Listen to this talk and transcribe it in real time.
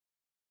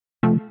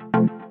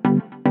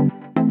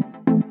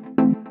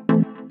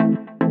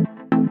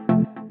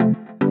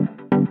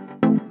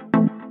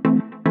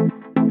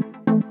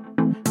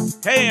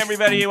Hey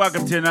everybody,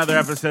 welcome to another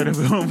episode of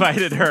Who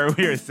Invited Her?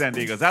 We are San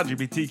Diego's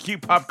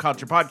LGBTQ pop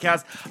culture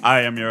podcast.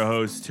 I am your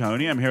host,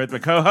 Tony. I'm here with my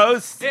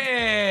co-host.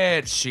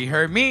 It's She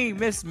Heard Me,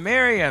 Miss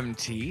Miriam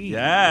T.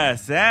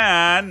 Yes,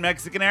 and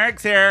Mexican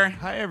Eric's here.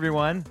 Hi,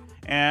 everyone.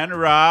 And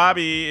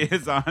Robbie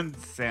is on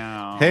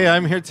sound. Hey,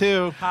 I'm here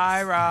too.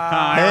 Hi,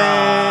 Rob.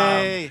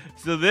 Hey.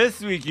 So this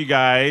week, you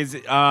guys,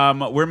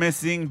 we're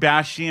missing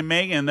Bashy and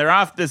Megan. They're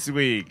off this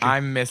week.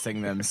 I'm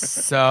missing them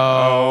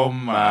so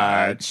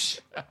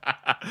much.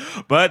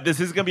 But this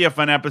is going to be a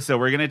fun episode.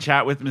 We're going to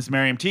chat with Miss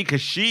Miriam T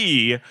because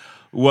she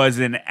was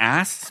in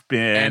Aspen.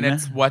 And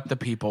it's what the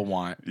people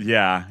want.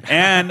 Yeah.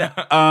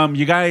 And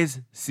you guys,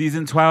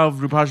 season 12,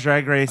 RuPaul's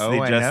Drag Race, Oh, they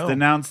I just know.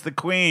 announced the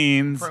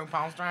queens.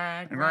 RuPaul's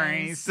Drag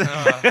Race. Race.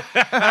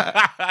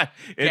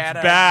 It's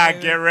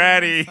back. Get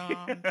ready.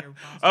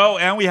 Oh,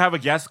 and we have a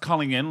guest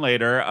calling in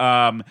later.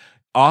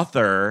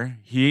 Author,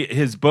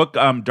 his book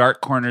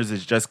Dark Corners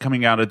is just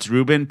coming out. It's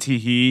Ruben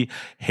Tehi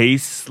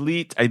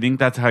Haysleet. I think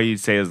that's how you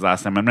say his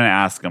last name. I'm going to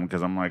ask him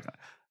because I'm like,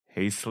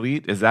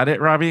 Haysleet? Is that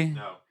it, Robbie?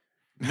 No.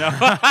 You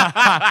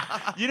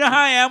know how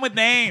I am with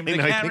names.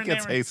 I think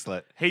it's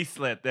Hayslet.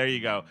 Hayslet. There you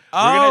go.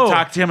 Oh. We're going to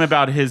talk to him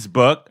about his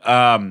book,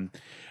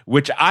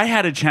 which I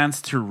had a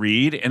chance to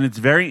read, and it's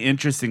very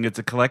interesting. It's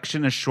a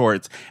collection of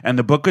shorts, and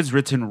the book was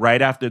written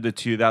right after the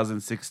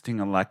 2016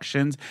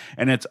 elections,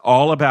 and it's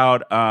all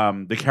about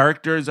the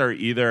characters are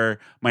either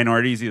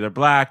minorities, either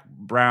black,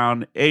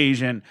 brown,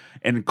 Asian,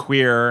 and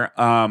queer,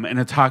 and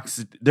it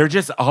talks, they're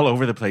just all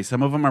over the place.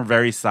 Some of them are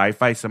very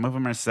sci-fi, some of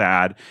them are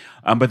sad,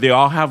 but they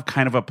all have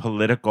kind of a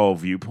political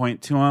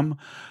viewpoint to them.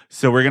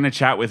 So we're going to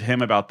chat with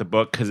him about the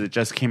book because it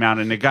just came out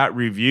and it got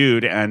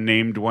reviewed and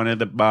named one of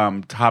the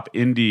top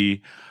indie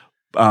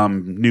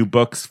new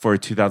books for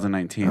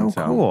 2019. Oh,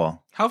 so.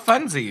 cool. How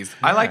funsies.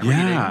 I like reading.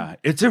 Yeah,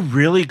 it's a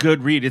really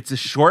good read. It's a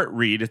short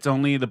read. It's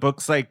only, the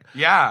book's like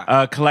Yeah.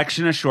 a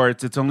collection of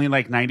shorts. It's only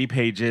like 90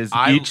 pages.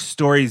 Each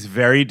story is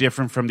very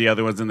different from the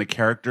other ones, and the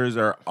characters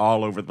are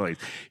all over the place.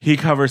 He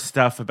covers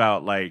stuff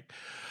about like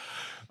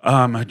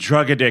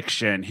drug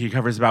addiction. He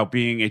covers about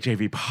being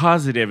HIV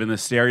positive and the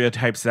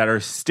stereotypes that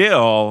are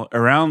still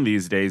around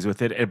these days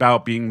with it,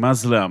 about being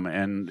Muslim.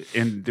 And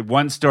in the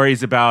one story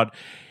is about,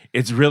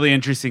 it's really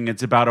interesting.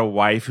 It's about a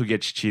wife who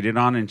gets cheated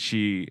on and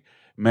she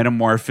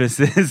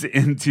metamorphoses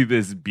into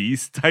this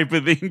beast type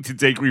of thing to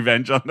take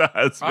revenge on the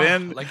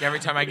husband. Like every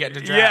time I get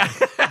into drag.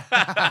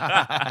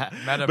 Yeah.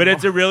 But it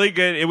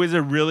was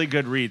a really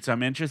good read. So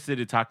I'm interested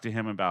to talk to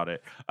him about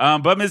it.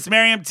 But Miss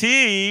Miriam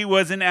T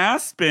was in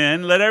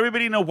Aspen. Let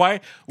everybody know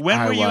why.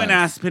 When were you in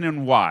Aspen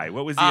and why?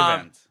 What was the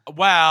event?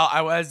 Well,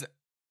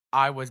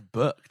 I was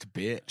booked,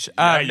 bitch.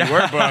 Yeah, you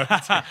were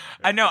booked.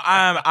 I know.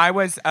 I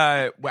was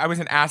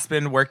in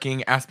Aspen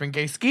working Aspen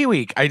Gay Ski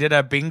Week. I did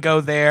a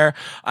bingo there.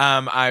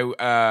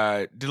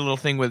 I did a little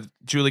thing with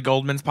Julie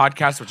Goldman's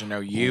podcast, which I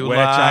know you Which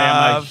love.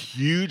 I am a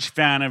huge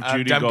fan of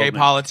Judy Dumb Goldman. Gay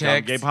Politics.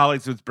 Dumb Gay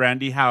Politics with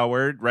Brandy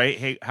Howard, right?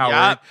 Hey,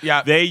 Howard.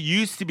 Yeah. They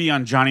used to be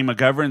on Johnny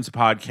McGovern's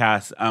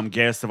podcast,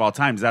 Gayest of All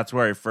Times. That's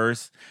where I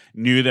first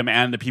knew them,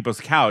 and The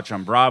People's Couch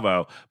on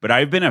Bravo. But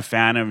I've been a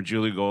fan of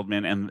Julie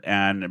Goldman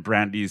and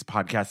Brandy's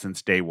podcast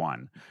since day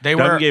one.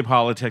 Dumb Gay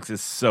Politics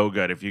is so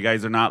good. If you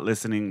guys are not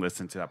listening,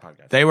 listen to that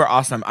podcast. They were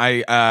awesome.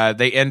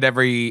 They end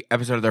every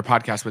episode of their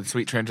podcast with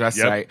Sweet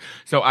Transvestite. Yep.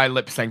 So I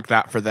lip synced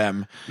that for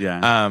them. Yeah.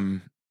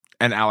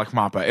 And Alec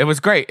Mappa. It was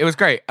great.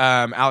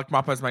 Alec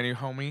Mappa is my new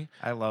homie.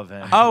 I love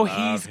him. Oh, love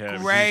he's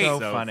him. great. He's so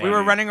funny. We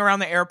were running around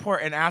the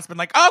airport in Aspen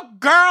like, oh,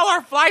 girl,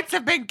 our flights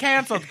have been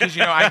canceled. Because,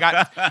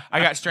 I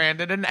got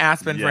stranded in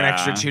Aspen for an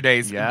extra 2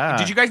 days. Yeah.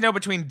 Did you guys know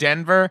between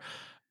Denver,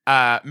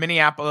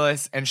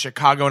 Minneapolis, and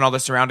Chicago and all the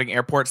surrounding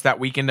airports that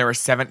weekend, there were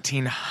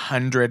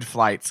 1,700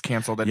 flights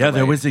canceled? Yeah,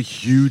 there was a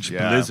huge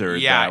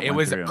blizzard. Yeah, that it went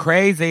was through.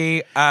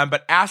 crazy.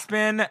 But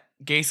Aspen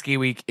Gay Ski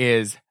Week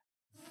is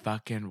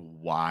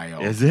fucking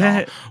wild. Is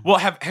it? Well,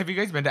 have you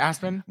guys been to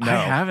Aspen? No. I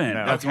haven't.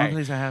 No. That's Okay. one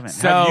place I haven't.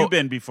 So- Have you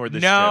been before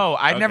this No,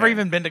 trip? I'd never Okay.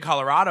 even been to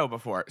Colorado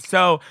before.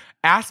 So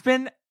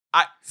Aspen,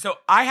 I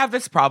have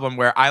this problem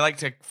where I like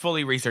to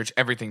fully research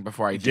everything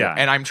before I do, Yeah.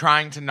 and I'm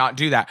trying to not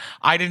do that.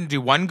 I didn't do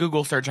one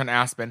Google search on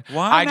Aspen.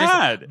 Why I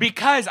not?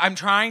 Because I'm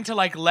trying to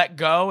let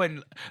go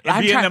and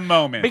I'm be in the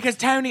moment. Because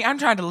Tony, I'm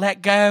trying to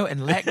let go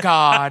and let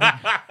God.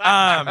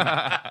 I'm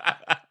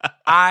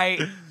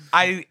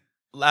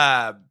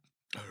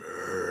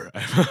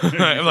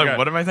like,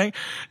 what am I saying?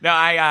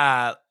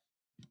 No,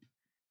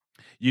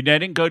 You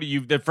didn't go to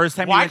you the first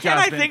time. why you went can't to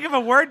I Aspen, think of a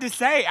word to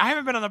say? I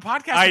haven't been on the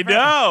podcast. I in forever.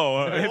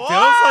 know. It feels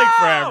Whoa! like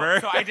forever.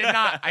 So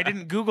I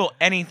didn't Google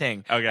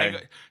anything. Okay.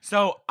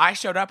 So I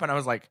showed up and I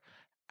was like,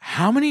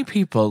 how many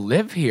people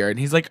live here? And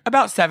he's like,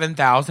 about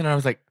 7,000. And I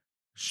was like,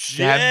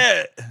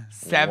 Shit.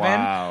 Seven.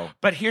 Wow.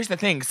 But here's the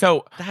thing.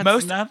 So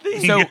That's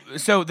nothing.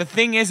 So the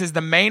thing is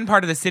the main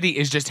part of the city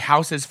is just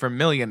houses for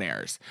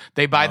millionaires.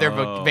 They buy their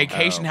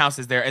vacation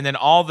houses there, and then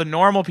all the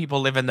normal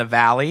people live in the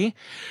valley.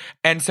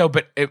 And so,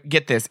 but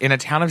get this: in a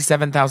town of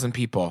 7,000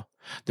 people,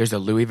 there's a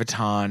Louis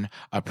Vuitton,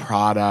 a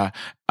Prada,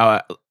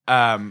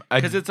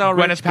 Because it's all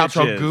Gwyneth rich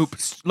Paltrow bitches. Goop.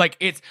 Like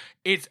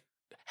it's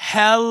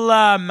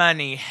hella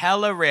money,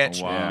 hella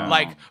rich. Wow.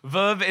 Like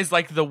Veuve is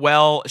like the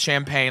well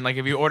champagne. Like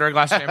if you order a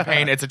glass of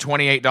champagne, it's a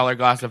 $28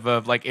 glass of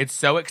Veuve. Like it's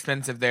so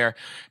expensive there.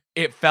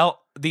 It felt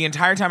the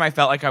entire time I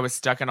felt like I was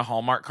stuck in a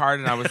Hallmark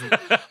card, and I was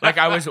like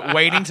I was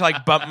waiting to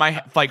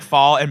like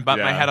fall and bump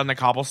my Yeah. head on the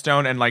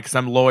cobblestone, and like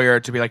some lawyer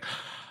to be like,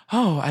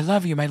 "Oh, I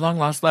love you, my long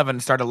lost love,"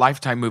 and start a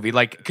Lifetime movie.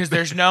 Like because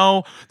there's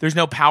no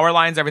power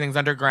lines, everything's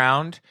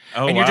underground,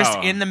 Oh, and you're just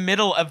wow. in the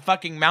middle of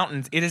fucking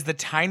mountains. It is the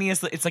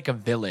tiniest. It's like a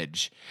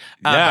village.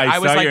 Yeah, but I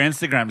was saw like, your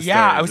Instagram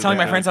Yeah, stories. I was telling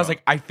my friends, I was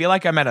like, I feel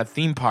like I'm at a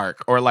theme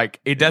park, or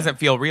like it doesn't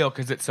feel real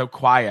because it's so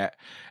quiet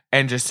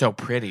and just so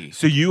pretty.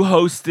 So you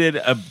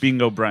hosted a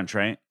bingo brunch,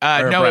 right?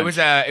 Or a No,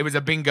 brunch? it was a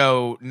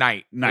bingo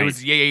night. Night. It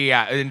was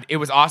yeah, and it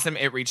was awesome.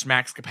 It reached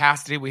max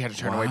capacity. We had to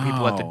turn away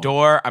people at the Wow.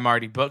 door. I'm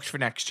already booked for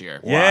next year.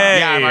 Yay,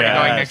 Yeah, I'm already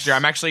going yes. next year.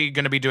 I'm actually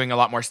going to be doing a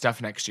lot more stuff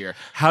next year.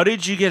 How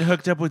did you get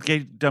hooked up with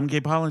dumb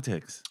gay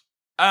politics?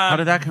 How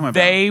did that come about?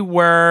 They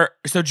were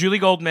Julie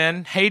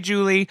Goldman. Hey,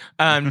 Julie.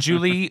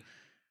 Julie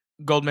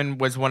Goldman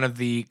was one of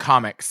the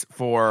comics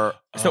for.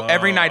 So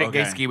every night at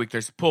Gay okay. Ski Week,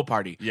 there's pool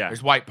party. Yeah.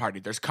 There's white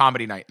party. There's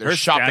comedy night. There's Her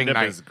shopping stand-up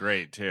night. is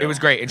great too. It was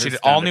great, and Her she did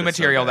all stand-up new is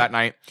so material good. that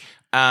night.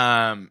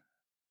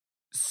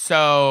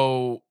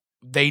 So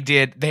they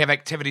have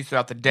activities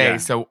throughout the day. Yeah.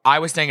 So I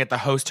was staying at the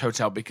host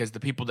hotel because the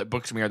people that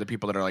booked me are the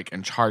people that are like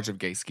in charge of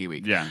Gay Ski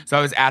Week. Yeah. So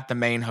I was at the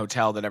main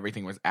hotel that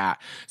everything was at.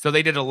 So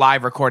they did a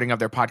live recording of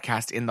their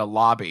podcast in the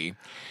lobby.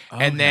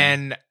 And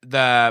then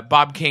the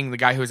Bob King, the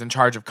guy who was in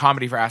charge of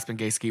comedy for Aspen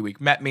Gay Ski Week,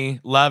 met me,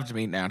 loved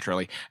me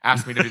naturally,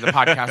 asked me to do the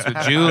podcast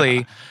with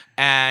Julie.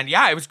 And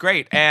yeah, it was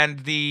great. And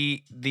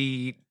the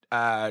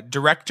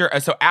director,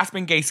 so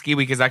Aspen Gay Ski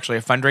Week is actually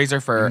a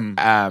fundraiser for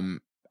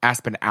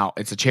Aspen Out.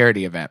 It's a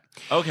charity event.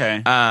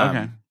 Okay.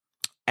 Okay.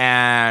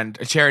 And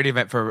a charity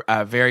event for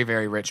very,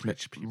 very rich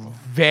people,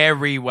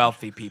 very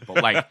wealthy people,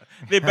 like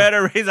They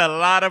better raise a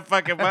lot of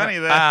fucking money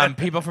then.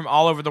 people from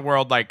all over the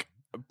world. Like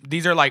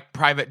these are like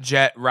private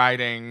jet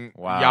riding,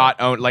 Wow. yacht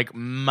owned, like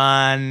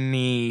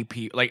money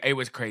people. Like it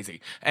was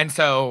crazy. And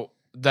so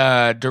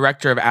the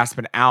director of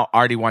Aspen Out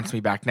already wants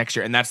me back next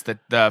year, and that's the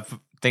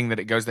thing that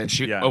it goes then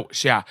shoot. Yeah. Oh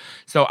yeah.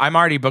 So I'm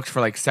already booked for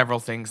like several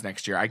things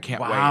next year. I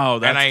can't wait. Wow,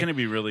 And that's gonna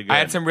be really good. I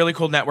had some really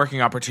cool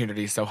networking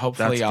opportunities, so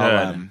hopefully That's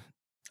I'll good.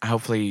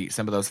 hopefully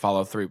some of those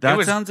follow through. That It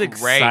was sounds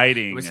great.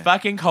 exciting. It was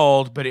fucking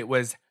cold, but it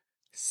was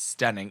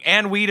stunning.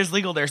 And weed is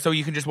legal there, so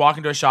you can just walk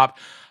into a shop.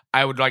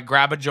 I would like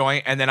grab a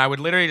joint, and then I would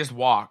literally just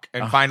walk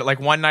and find it.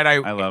 Like one night I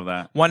love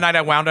that. one night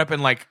I wound up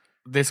in like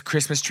this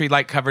Christmas tree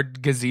light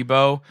covered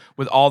gazebo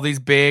with all these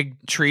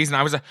big trees, and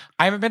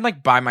I haven't been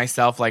like by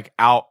myself like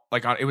out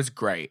like on. It was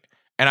great.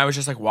 And I was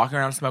just like walking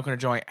around smoking a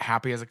joint,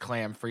 happy as a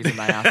clam, freezing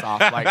my ass off.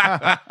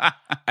 Like,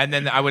 and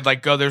then I would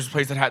like go. There's a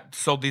place that had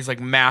sold these like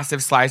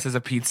massive slices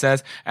of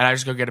pizzas, and I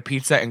just go get a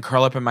pizza and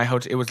curl up in my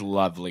hotel. It was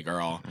lovely,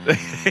 girl.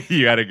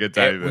 You had a good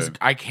time. It was.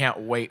 I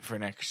can't wait for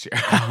next year.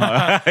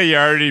 You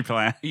already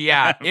planned.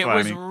 Yeah, it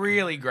was Funny.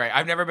 really great.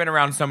 I've never been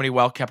around so many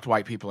well-kept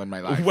white people in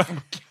my life.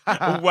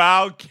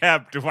 Well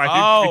kept. White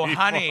Oh,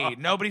 people. honey,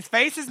 nobody's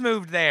faces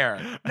moved there.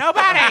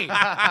 Nobody.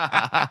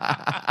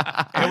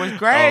 It was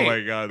great. Oh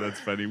my god, that's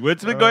funny.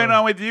 What's been going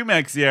on with you,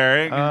 Maxie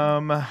Eric? I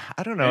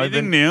don't know. I've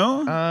Anything been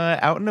new?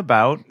 out and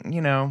about.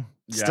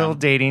 Still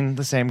dating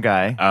the same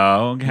guy.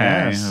 Oh, okay.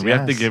 Yes, we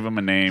have to yes. give him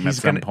a name He's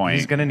at some gonna, point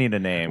He's gonna need a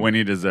name. when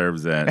he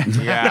deserves it.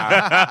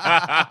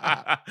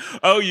 Yeah.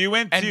 Oh, you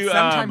went And to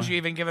sometimes you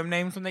even give them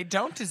names when they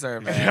don't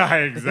deserve it. Yeah,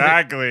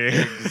 exactly. You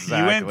went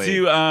Exactly.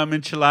 to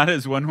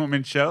Enchilada's one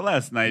woman show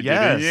last night,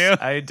 yes, didn't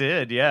you? I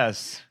did.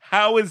 Yes.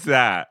 How was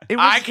that? It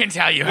was, I can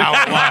tell you how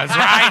it was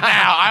right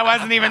now. I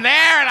wasn't even there,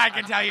 and I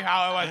can tell you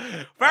how it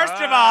was.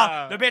 First of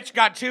all, the bitch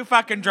got too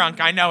fucking drunk.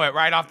 I know it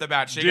right off the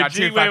bat. She got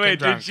too fucking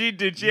drunk.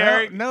 Did she, no,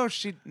 Eric?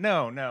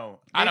 no.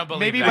 I don't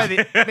believe maybe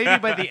that. maybe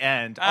by the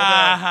end. Although-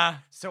 Uh-huh.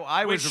 So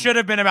I Which was should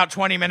have been about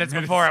 20 minutes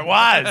before it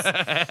was.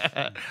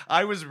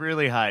 I was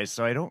really high,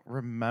 so I don't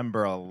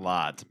remember a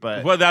lot.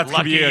 But Well, that's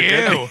Lucky gonna be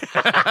a you.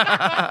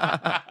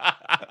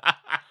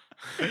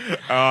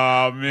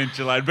 Oh,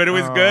 Enchilada. But it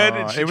was good?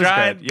 Oh, She it was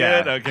tried? good,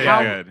 yeah. Okay,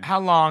 how, good. how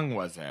long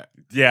was it?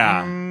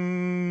 Yeah.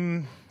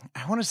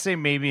 I want to say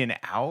maybe an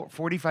hour,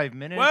 45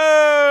 minutes.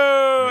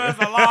 Whoa, that's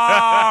a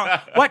long.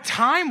 What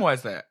time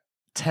was it?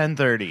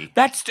 10:30.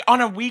 That's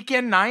on a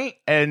weekend night?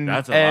 And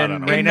That's a lot on and a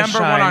Rain weekend. and Number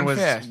one Shine on was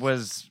Fifth.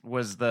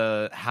 was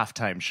the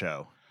halftime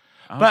show.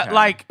 But Okay.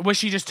 like, was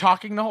she just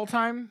talking the whole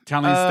time?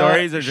 telling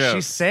stories or She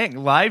jokes? sang,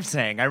 live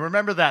sang. I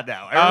remember that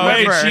now. Oh, I Wait,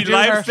 remember. she did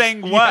live her- sang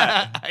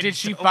what? Did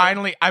she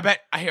finally? I bet.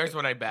 Here's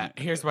what I bet.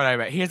 Here's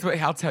what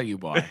I'll tell you,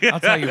 boy.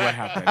 I'll tell you what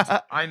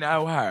happened. I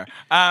know her.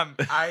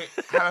 I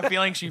have a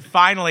feeling she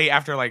finally,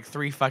 after like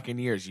 3 fucking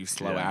years, you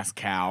slow ass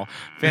cow,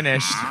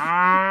 finished.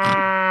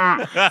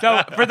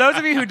 So, for those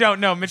of you who don't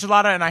know,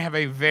 Michelada and I have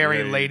a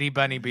very Right. Lady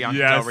Bunny Bianca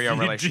Yes, Del Rio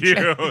you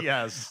relationship. do.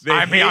 Yes. They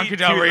I'm hate Bianca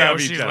Del to Rio.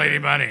 love each She's other. Lady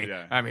Bunny.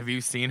 Yeah. Have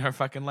you seen her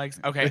fucking legs?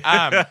 Okay.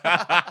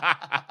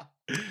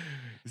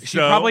 She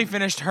So- probably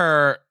finished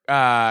her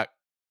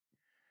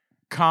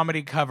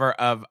comedy cover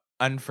of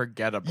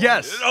unforgettable.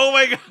 Yes. Oh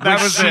my god,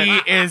 That was she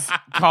is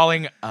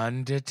calling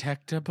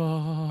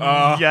undetectable.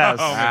 Oh, Yes.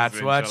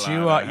 That's what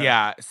you are.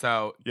 Yeah.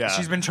 So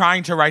she's been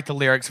trying to write the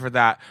lyrics for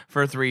that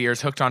for 3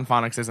 years. Hooked on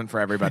Phonics isn't for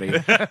everybody.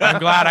 I'm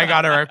glad I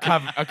got her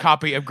a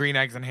copy of Green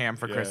Eggs and Ham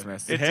for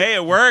Christmas. Hey,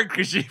 it worked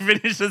because she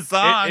finished the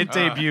song. It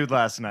debuted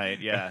last night.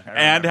 Yeah.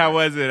 And how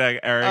was it,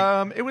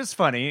 Eric? It was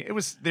funny. It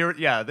was there.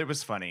 Yeah, it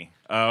was funny.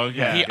 Oh,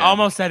 okay. He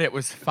almost said it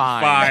was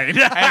fine. Fine. And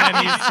then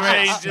he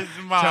changed switched his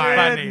to mind.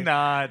 funny. Did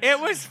not. It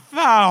was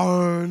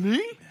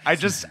funny. I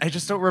just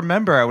don't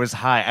remember. I was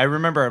high. I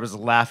remember I was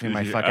laughing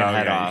my fucking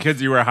head off. because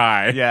you were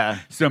high. Yeah.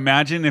 So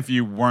imagine if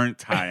you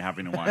weren't high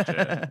having to watch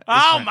it.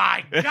 Oh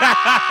my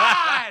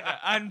God!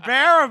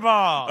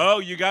 Unbearable. Oh,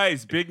 you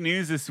guys, big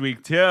news this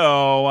week too.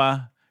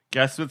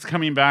 Guess what's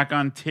coming back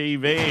on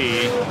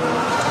TV?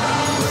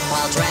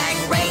 RuPaul's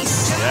Drag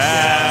Race.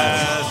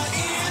 Yes.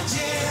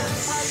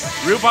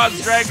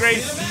 RuPaul's Drag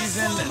Race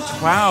season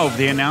 12.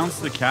 They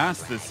announced the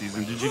cast this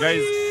season. Did you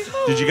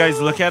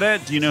guys look at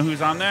it? Do you know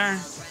who's on there?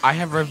 I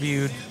have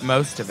reviewed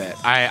most of it.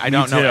 I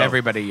don't know too.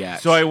 everybody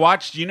yet. So I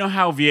watched, you know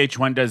how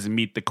VH1 does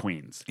Meet the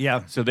Queens?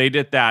 Yeah. So they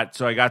did that.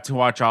 So I got to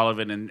watch all of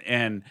it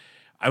and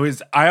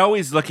I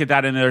always look at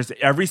that and there's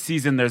every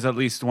season there's at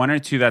least one or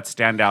two that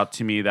stand out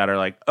to me that are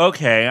like,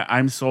 okay,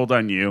 I'm sold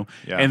on you.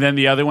 Yeah. And then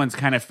the other ones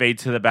kind of fade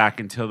to the back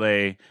until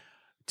they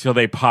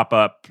pop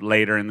up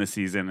later in the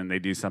season and they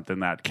do something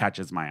that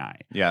catches my eye.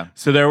 Yeah.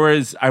 So there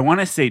was, I want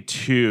to say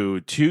three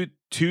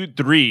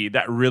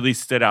that really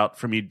stood out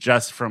for me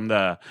just from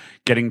the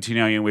getting to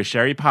know you with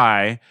Sherry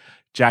Pie,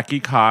 Jackie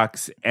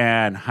Cox,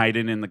 and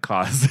Hiding in the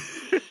Closet.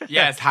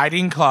 yes,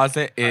 Hiding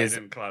Closet is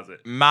Hiding Closet.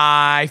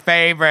 my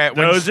favorite.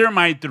 When Those are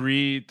my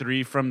three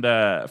from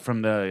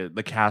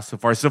the cast so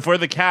far. So for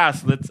the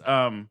cast, let's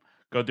go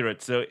through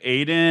it. So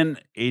Aiden,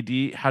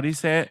 AD, how do you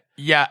say it?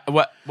 Yeah,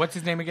 what's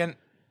his name again?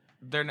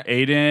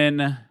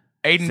 Aiden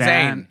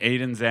Zane.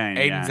 Aiden Zane.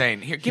 Aiden yeah.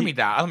 Zane. Here, give me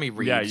that. Let me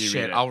read. Yeah, you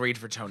Shit, read it. I'll read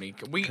for Tony.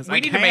 We I need to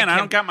make him. I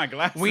don't got my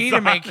glasses. We need to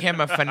on. make him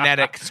a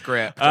phonetic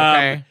script.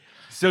 Okay.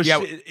 So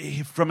Yeah.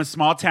 from a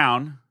small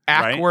town,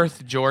 right?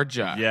 Ackworth,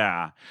 Georgia.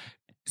 Yeah.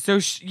 So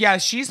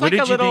she's What like a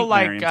did you little think,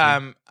 like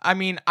Marion? I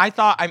mean, I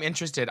thought I'm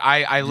interested.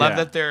 I love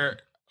Yeah. that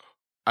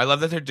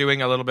they're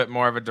doing a little bit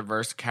more of a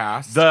diverse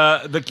cast.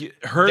 Her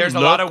There's a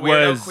look lot of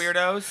was,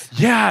 queerdos.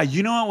 Yeah,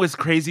 you know what was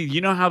crazy?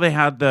 You know how they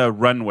had the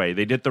runway?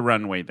 They did the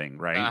runway thing,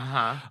 right?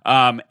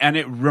 Uh-huh. And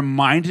it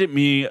reminded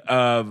me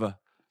of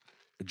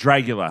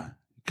Dragula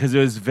because it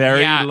was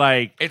very Yeah.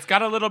 like It's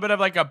got a little bit of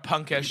like a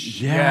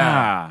punkish.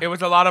 Yeah. It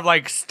was a lot of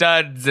like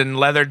studs and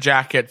leather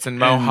jackets and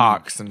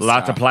mohawks and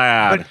lots stuff. of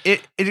plaid. But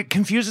it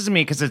confuses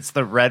me because it's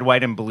the red,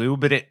 white, and blue.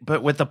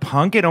 But with the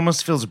punk, it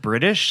almost feels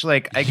British.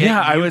 Like I get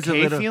I UK was a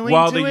little. feeling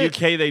Well, to the it.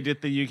 UK they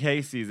did the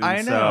UK season. I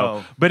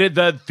know. So, but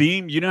the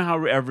theme, you know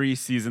how every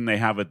season they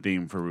have a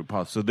theme for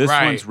RuPaul. So this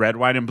Right. one's red,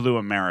 white, and blue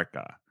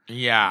America.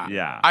 Yeah.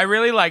 Yeah. I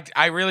really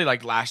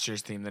liked last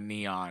year's theme, the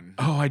neon.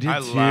 Oh, I did I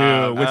too.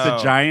 love- With the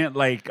oh. giant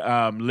like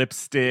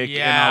lipstick and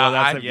Yeah, all of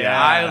that I, stuff.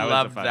 yeah, I that was a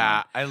loved fun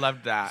that. one. I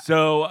loved that.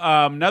 So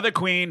another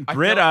queen, I feel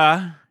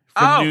Britta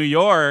from Oh. New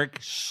York.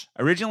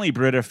 Originally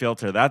Britta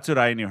Filter. That's what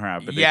I knew her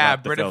at. But they Yeah,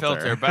 got the Brita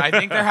Filter. But I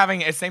think they're having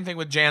the same thing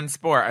with Jan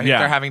Sport. I think Yeah.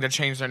 they're having to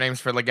change their names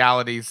for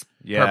legalities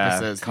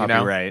purposes. You know?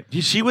 copyright.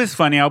 She was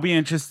funny. I'll be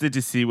interested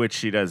to see what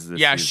she does this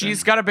Yeah, season.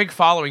 she's got a big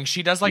following.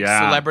 She does like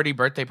Yeah. celebrity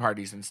birthday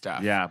parties and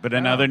stuff. Yeah, but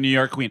another New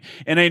York queen.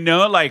 And I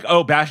know, like,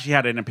 Bashy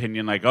had an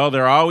opinion, like,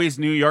 they're always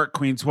New York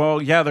queens. Well,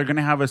 yeah, they're going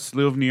to have a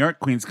slew of New York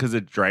queens because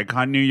it's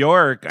DragCon New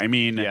York. I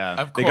mean, Yeah.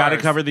 Of they got to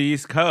course. cover the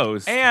East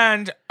Coast.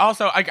 And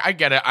also, I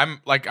get it. I'm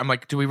like,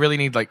 do we really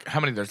need like how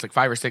many? There's like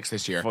 5 or 6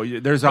 this year. Well,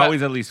 there's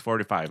always at least 4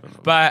 to 5 of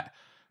them. But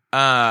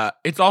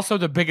it's also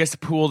the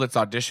biggest pool that's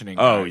auditioning.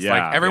 Oh, guys. yeah,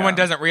 like everyone yeah.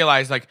 doesn't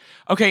realize. Like,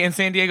 okay, in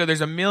San Diego,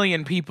 there's 1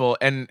 million people,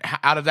 and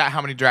out of that,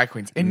 how many drag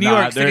queens? In New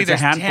Nah, York City, there's a there's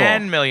handful.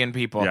 10 million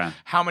people. Yeah.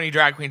 How many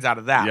drag queens out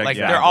of that? Yeah, like,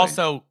 exactly. they're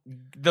also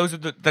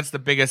that's the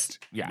biggest.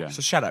 Yeah. Yeah.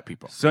 So shut up,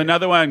 people. So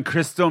another one,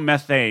 Crystal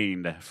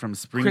Methane from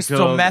Springfield.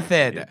 Crystal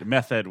Method.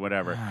 Method,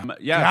 whatever.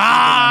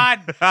 Yeah.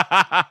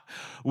 God.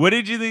 What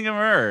did you think of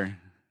her?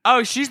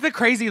 Oh, she's the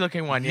crazy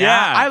looking one. Yeah.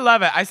 Yeah. I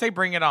love it. I say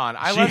bring it on.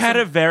 She had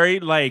a very,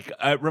 like,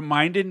 it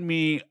reminded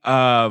me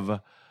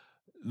of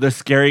the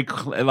scary,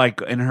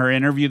 like in her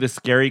interview, the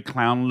scary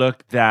clown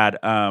look that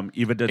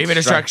Eva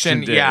Destruction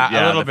did. Yeah,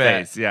 a little the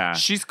bit. face, yeah.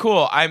 She's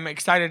cool. I'm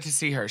excited to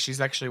see her.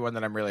 She's actually one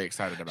that I'm really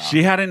excited about.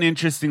 She had an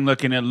interesting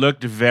look, and it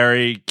looked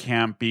very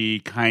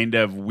campy, kind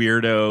of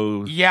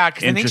weirdo. Yeah,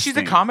 because I think she's a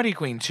interesting. comedy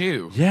queen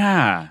too.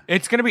 Yeah.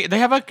 It's gonna be. They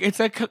have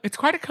it's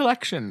quite a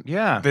collection.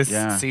 Yeah. this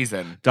Yeah.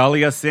 season.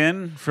 Dahlia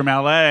Sin from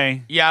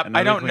LA. Yeah, Another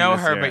I don't queen know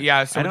this her, year. but yeah.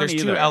 I So don't there's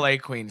 2 either. LA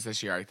queens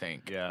this year, I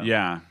think. Yeah.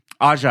 Yeah.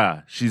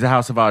 Aja. She's a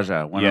House of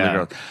Aja, one of Yeah. the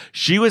girls.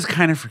 She was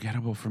kind of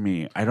forgettable for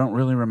me. I don't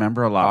really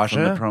remember a lot from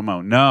Aja? the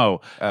promo. No.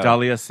 Oh.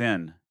 Dahlia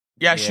Sin.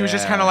 Yeah, she was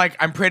just Yeah. kind of like,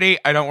 I'm pretty.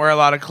 I don't wear a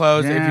lot of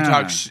clothes.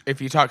 Yeah.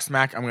 If you talk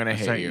smack, I'm gonna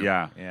hate you.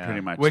 Yeah, Yeah.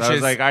 pretty much. Which So I was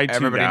is like, I tuned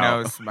everybody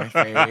out. knows my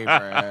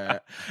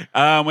favorite.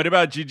 What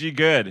about Gigi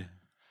Good?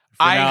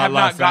 I From have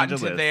Los not gotten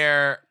Angeles. to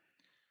their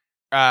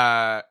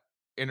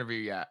interview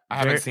yet. I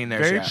haven't seen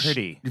theirs very yet.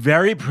 pretty.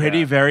 Very pretty,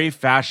 Yeah. very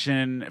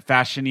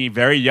fashiony,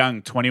 very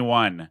young,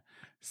 21.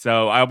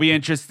 So I'll be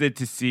interested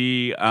to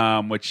see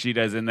what she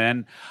does. And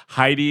then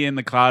Heidi in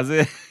the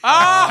Closet.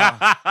 Oh,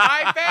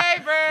 my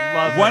favorite.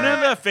 Love One of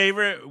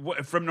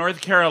the from North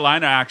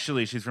Carolina,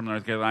 actually, she's from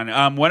North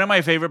Carolina. One of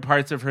my favorite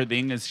parts of her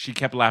thing is she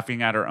kept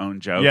laughing at her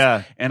own jokes.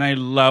 Yeah. And I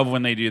love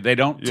when they do. They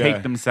don't Yeah.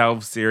 take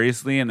themselves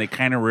seriously and they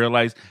kind of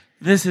realize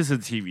this is a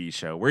TV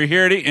show. We're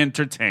here to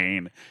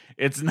entertain.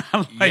 It's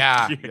not like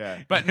Yeah.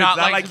 But it's not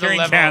like to the curing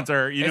level,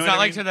 cancer. You know it's what not I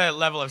like mean? to the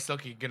level of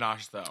Silky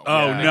Ganache though.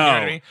 Oh, You no. know what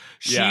I mean?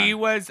 Yeah. She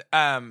was.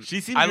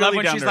 She seemed I love really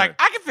when down she's to like, earth.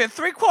 I can fit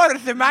 3/4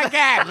 through my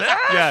gap.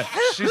 Yeah,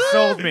 she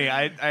sold me.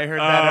 I heard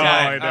that. Oh, I'm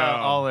I like, know.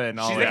 all in.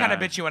 All She's in. the kind of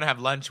bitch you want to have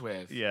lunch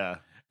with. Yeah.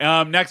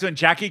 Next one,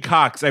 Jackie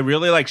Cox. I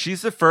really like.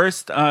 She's the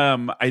first,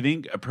 I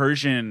think, a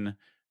Persian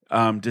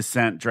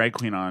descent drag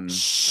queen on.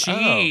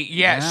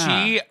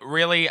 She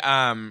really.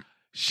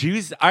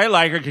 I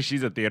like her because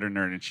she's a theater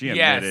nerd, and she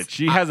admitted Yes.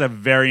 she has a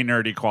very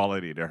nerdy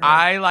quality to her.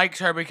 I liked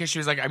her because she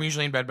was like, I'm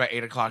usually in bed by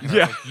 8 o'clock. And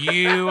Yeah. I was like,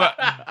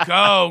 you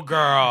go,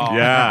 girl.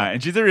 yeah,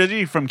 and she's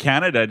originally from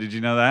Canada. Did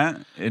you know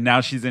that? And now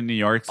she's in New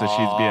York, so she's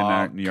being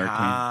a New York queen.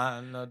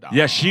 Canada.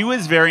 Yeah, she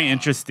was very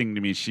interesting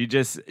to me.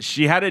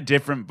 She had a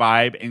different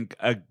vibe and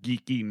a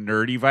geeky,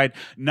 nerdy vibe.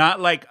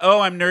 Not like,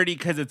 oh, I'm nerdy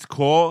because it's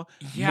cool.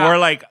 Yeah. More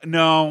like,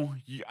 no,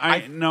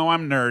 I'm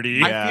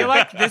nerdy. I feel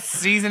like this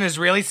season is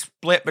really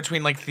split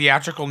between like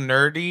theatrical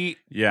nerdy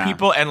Yeah.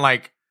 people and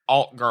like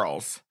alt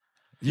girls.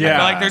 I yeah.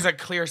 feel like there's a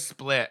clear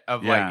split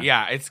of like,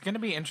 Yeah. it's going to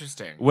be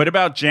interesting. What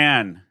about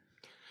Jan?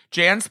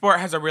 Jan Sport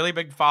has a really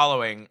big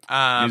following.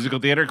 Musical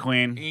theater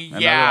queen.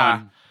 Another yeah.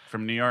 one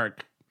from New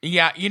York.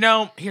 Yeah,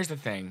 here's the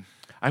thing.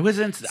 I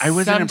wasn't impressed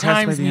by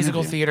Sometimes the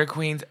musical interview. theater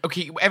queens.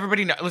 Okay,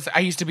 everybody know. Listen,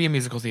 I used to be a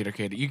musical theater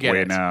kid. You get We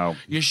it. know.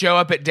 You show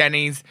up at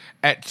Denny's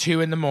at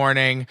 2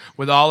 a.m.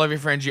 with all of your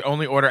friends. You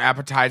only order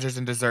appetizers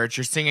and desserts.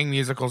 You're singing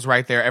musicals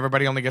right there.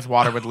 Everybody only gets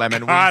water with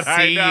lemon. God, we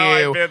I see know.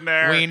 you. I've been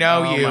there. We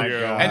know Oh you. my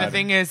God. And the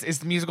thing is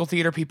the musical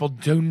theater people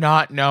do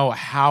not know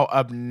how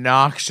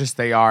obnoxious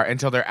they are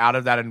until they're out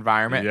of that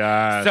environment.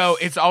 Yes. So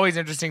it's always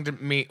interesting to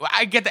me.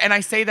 I get that, and I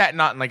say that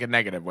not in like a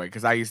negative way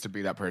because I used to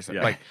be that person.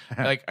 Yeah.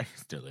 Like I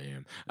still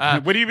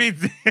am. What do you mean?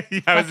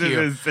 Fuck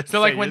you.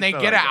 So like when they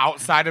get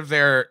outside of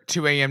their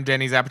 2 a.m.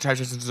 Denny's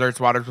appetizers and desserts,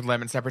 waters with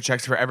lemon, separate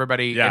checks for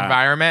everybody Yeah.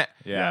 environment,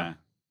 Yeah.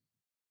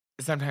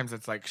 sometimes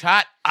it's like,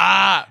 shut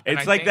up. And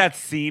It's I like think- that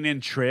scene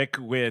in Trick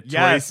with Tori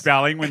Yes.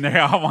 Spelling when they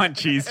all want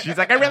cheese. She's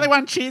like, I really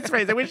want cheese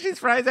fries. I wish these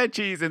fries had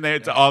cheese. And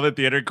it's all the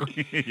theater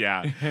queen.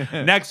 Yeah.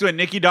 Next one,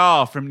 Nikki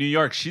Doll from New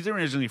York. She's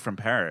originally from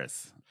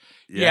Paris.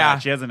 Yeah.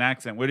 She has an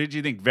accent. What did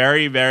you think?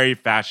 Very, very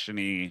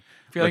fashiony.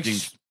 I feel like, looking.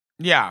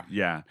 yeah.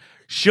 Yeah.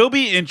 She'll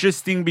be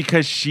interesting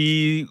because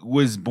she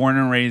was born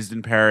and raised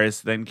in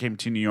Paris, then came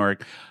to New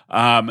York.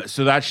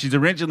 So that she's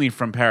originally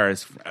from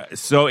Paris.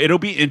 So it'll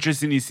be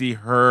interesting to see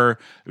her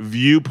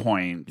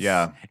viewpoints.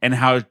 Yeah. And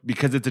how,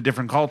 because it's a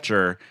different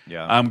culture,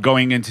 Yeah.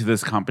 going into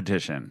this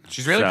competition.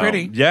 She's really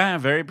pretty. Yeah,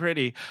 very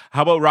pretty.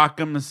 How about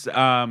Rock'em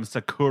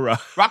Sakura?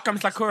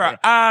 Rock'em Sakura.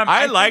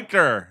 I think- liked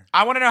her.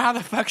 I want to know how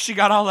the fuck she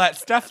got all that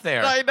stuff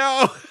there. I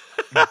know.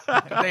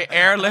 They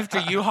airlift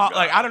a U-Haul.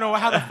 Like, I don't know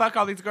how the fuck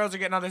all these girls are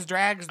getting all this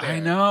drags there. I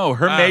know.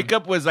 Her Um,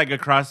 makeup was like a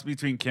cross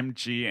between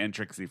Kimchi and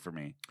Trixie for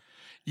me.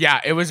 Yeah,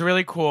 it was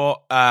really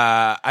cool.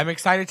 I'm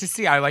excited to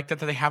see. I like that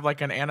they have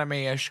like an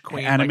anime-ish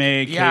queen. Anime,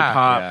 like,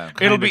 K-pop. Yeah. It'll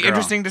kinda be girl.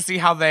 interesting to see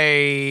how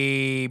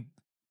they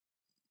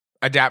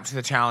adapt to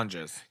the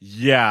challenges.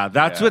 Yeah,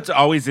 that's Yeah. what's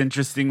always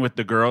interesting with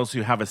the girls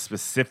who have a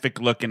specific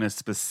look in a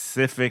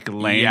specific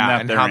lane Yeah,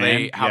 that and they're how in.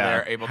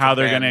 they're able to how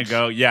they're gonna bend.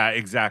 go. Yeah,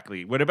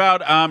 exactly. What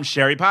about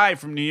Sherry Pie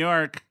from New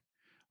York?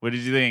 What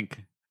did you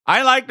think?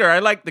 I liked her. I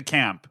liked the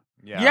camp.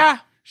 Yeah.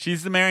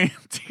 She's the Miriam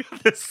T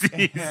of the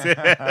season.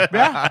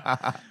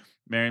 Yeah.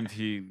 Miriam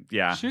T.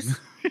 Yeah, She's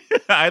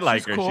I like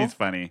she's her. cool. She's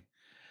funny.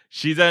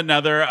 She's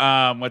another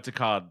what's it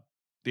called?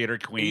 Theater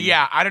queen.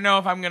 Yeah, I don't know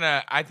if I'm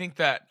gonna. I think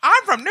that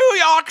I'm from New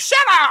York. Shut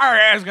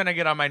up! Is gonna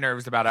get on my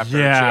nerves about after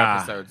 2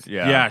 episodes.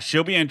 Yeah,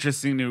 she'll be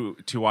interesting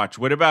to watch.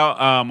 What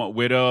about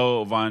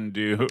Widow Von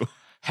Du?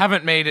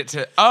 Haven't made it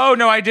to. Oh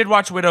no, I did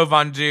watch Widow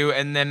Von Du,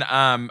 and then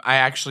I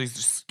actually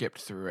just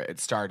skipped through it. It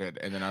started,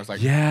 and then I was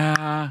like,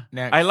 Yeah.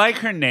 Next. I like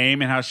her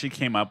name and how she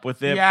came up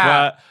with it.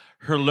 Yeah. But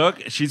her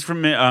look, she's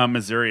from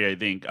Missouri, I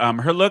think.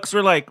 Her looks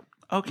were like,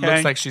 okay.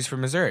 looks like she's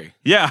from Missouri.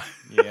 Yeah.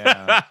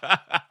 Yeah.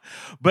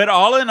 But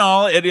all in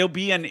all, it'll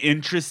be an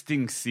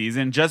interesting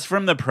season. Just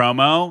from the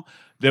promo,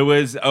 there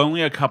was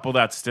only a couple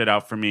that stood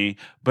out for me.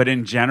 But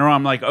in general,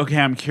 I'm like, okay,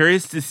 I'm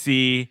curious to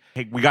see.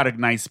 Hey, we got a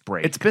nice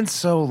break. It's been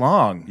so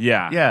long.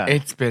 Yeah. Yeah.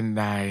 It's been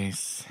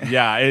nice.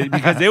 Yeah,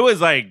 because it was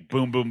like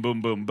boom, boom,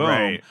 boom, boom, boom.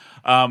 Right.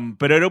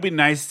 But it'll be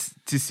nice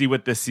to see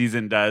what this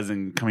season does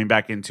and coming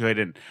back into it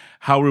and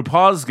how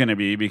RuPaul's going to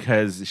be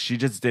because she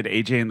just did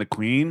AJ and the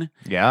Queen.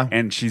 Yeah.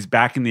 And she's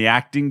back in the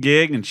acting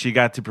gig and she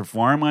got to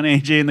perform on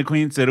AJ and the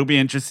Queen. So it'll be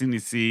interesting to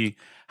see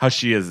how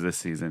she is this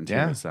season too.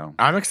 Yeah. So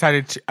I'm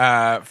excited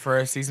for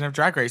a season of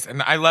Drag Race,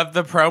 and I love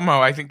the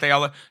promo. I think they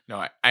all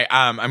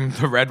I'm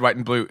the red, white,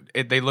 and blue.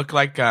 They look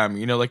like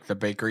like the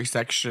bakery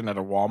section at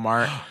a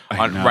Walmart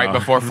right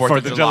before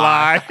Fourth of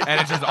July, and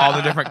it's just all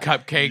the different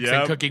cupcakes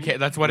and cookie cake.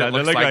 That's what it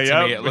looks like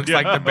to me. It looks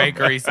like the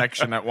bakery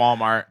section at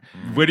Walmart.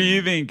 what do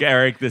you think,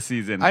 Eric, this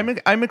season?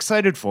 I'm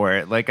excited for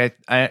it. Like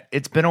I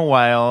it's been a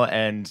while,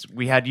 and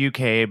we had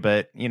UK,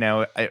 but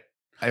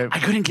I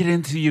couldn't get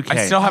into UK.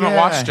 I still haven't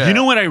watched it. You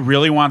know what I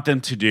really want them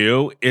to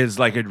do is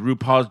like a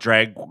RuPaul's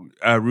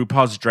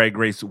Drag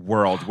Race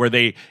world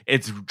where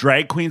it's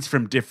drag queens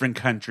from different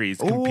countries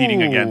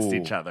competing against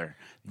each other.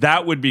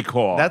 That would be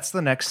cool. That's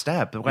the next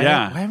step. Why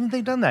haven't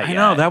they done that yet? I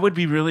know that would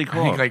be really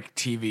cool. I think like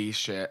TV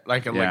shit,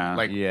 like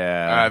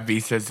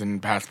visas and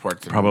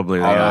passports, and Probably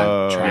all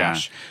that. that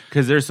trash.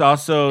 Because there's All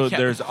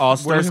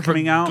Stars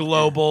coming out.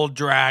 Global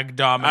drag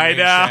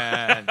domination.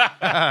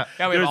 I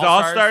know. There's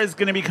All Stars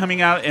going to be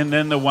coming out, and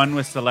then the one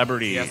with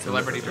Celebrity. Yeah,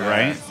 Celebrity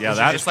Drag. Right? Yeah,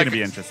 that's going to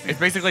be interesting. It's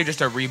basically just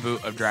a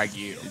reboot of Drag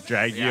U.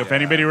 Drag U. If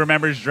anybody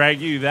remembers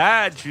Drag U,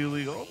 that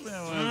Julie Goldman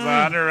was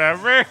on.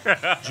 Remember?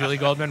 Julie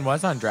Goldman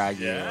was on Drag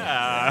U.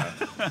 Yeah.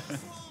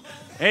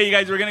 Hey, you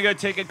guys, we're going to go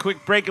take a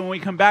quick break, and when we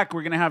come back,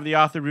 we're going to have the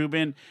author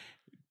Ruben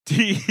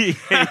T. Hasty.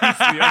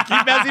 I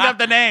keep messing up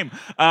the name.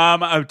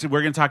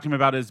 We're going to talk to him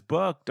about his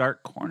book,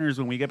 Dark Corners,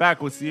 when we get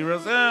back. We'll see you real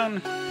soon.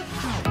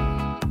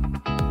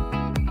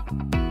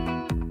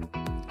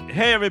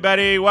 Hey,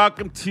 everybody.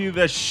 Welcome to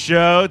the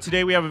show.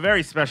 Today, we have a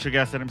very special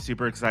guest that I'm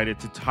super excited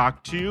to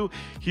talk to.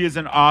 He is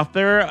an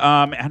author,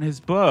 and his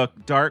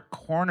book, Dark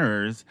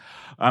Corners,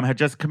 had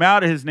just come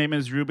out. His name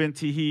is Ruben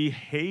T.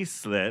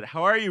 Hasty.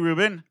 How are you,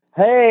 Ruben?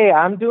 Hey,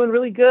 I'm doing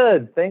really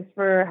good. Thanks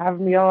for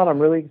having me on. I'm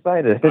really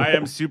excited. I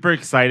am super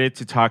excited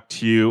to talk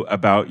to you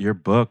about your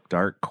book,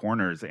 Dark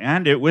Corners.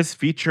 And it was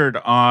featured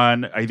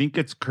on, I think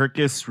it's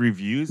Kirkus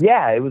Reviews.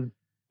 Yeah,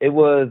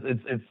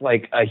 it's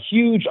like a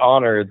huge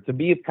honor. To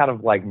me, it's kind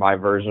of like my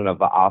version of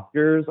the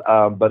Oscars,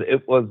 but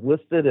it was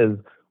listed as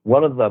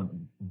one of the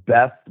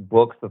best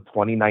books of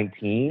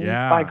 2019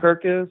 by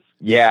Kirkus.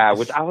 Yeah,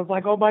 which I was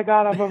like, oh my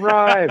God, I've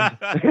arrived.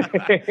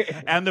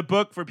 And the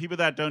book, for people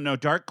that don't know,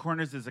 Dark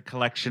Corners is a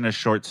collection of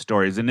short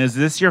stories. And is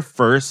this your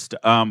first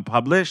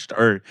published,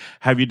 or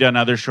have you done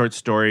other short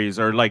stories?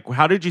 Or like,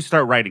 how did you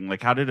start writing?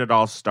 Like, how did it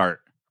all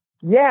start?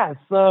 Yeah,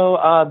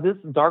 so this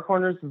Dark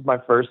Corners is my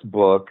first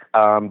book,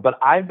 but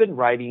I've been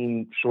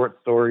writing short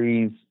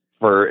stories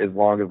for as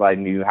long as I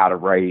knew how to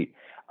write.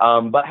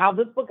 But how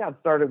this book got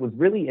started was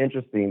really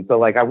interesting. So,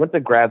 like, I went to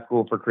grad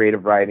school for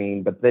creative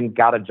writing, but then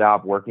got a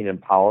job working in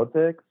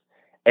politics,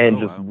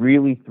 and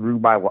really threw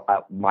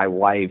my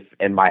life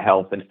and my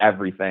health and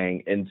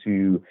everything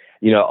into,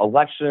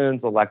 elections,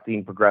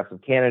 electing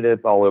progressive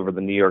candidates all over the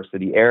New York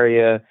City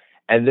area.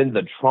 And then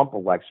the Trump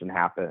election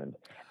happened.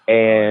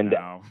 And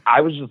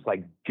I was just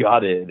like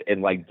gutted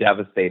and like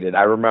devastated.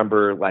 I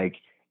remember like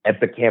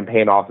at the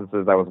campaign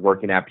offices I was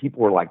working at,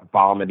 people were like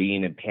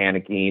vomiting and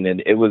panicking,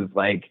 and it was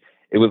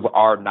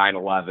our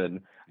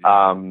 9/11.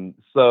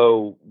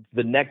 So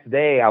the next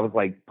day I was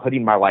like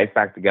putting my life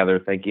back together,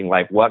 thinking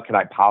like, what could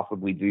I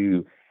possibly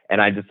do? And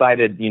I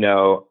decided,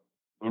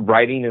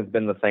 writing has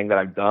been the thing that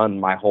I've done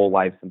my whole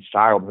life since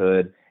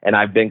childhood, and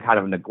I've been kind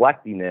of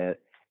neglecting it.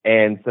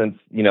 And since,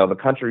 the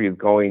country is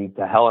going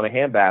to hell in a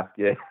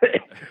handbasket,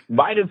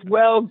 might as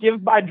well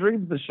give my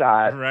dreams a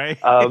shot. Right.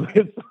 So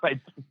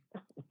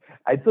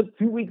I took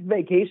 2 weeks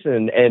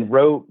vacation and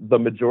wrote the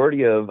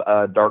majority of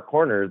Dark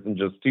Corners in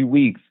just 2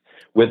 weeks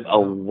with a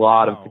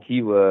lot of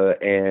tequila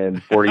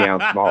and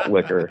 40-ounce malt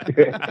liquor.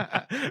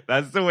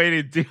 That's the way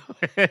to do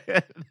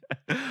it.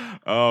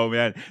 Oh,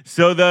 man.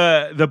 So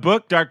the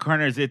book, Dark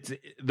Corners,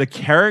 the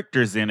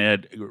characters in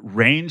it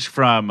range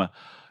from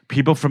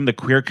people from the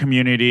queer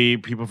community,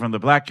 people from the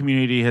Black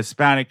community,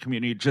 Hispanic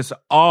community, just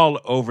all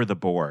over the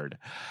board.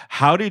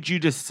 How did you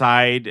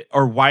decide,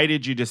 or why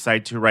did you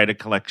decide to write a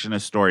collection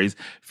of stories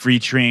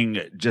featuring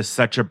just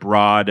such a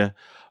broad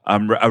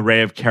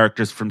array of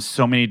characters from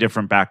so many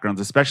different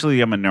backgrounds, especially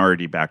the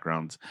minority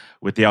backgrounds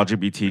with the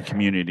LGBT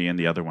community and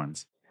the other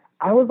ones?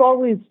 I was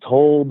always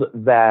told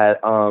that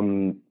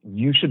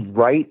you should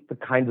write the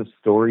kinds of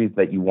stories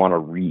that you want to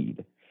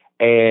read.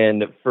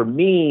 And for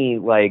me,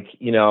 like,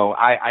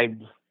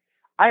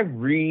 I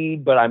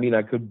read, but I mean,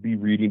 I could be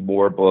reading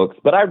more books,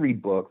 but I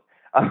read books.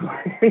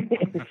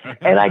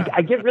 And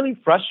I get really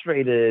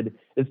frustrated,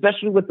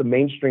 especially with the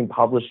mainstream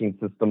publishing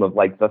system of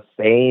like the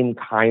same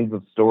kinds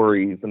of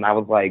stories. And I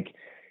was like,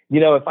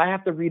 if I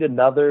have to read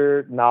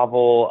another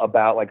novel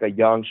about like a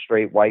young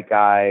straight white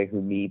guy who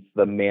meets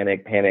the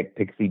manic panic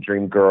pixie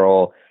dream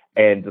girl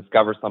and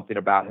discovers something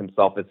about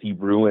himself as he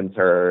ruins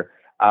her,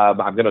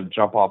 I'm going to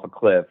jump off a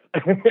cliff.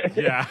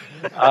 Yeah.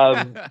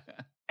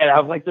 And I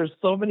was like, there's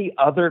so many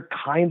other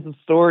kinds of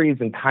stories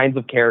and kinds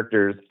of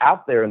characters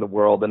out there in the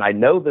world. And I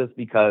know this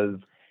because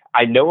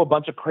I know a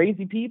bunch of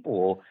crazy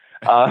people.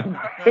 So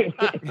I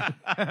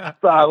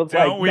was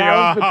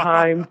now's the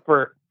time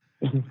for...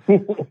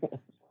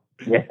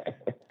 yeah.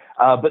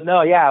 But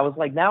no, yeah, I was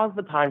like, now is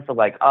the time for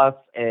like us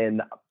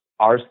and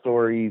our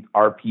stories,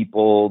 our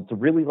people, to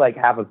really like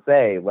have a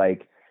say.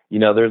 Like, you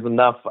know, there's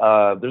enough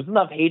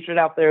hatred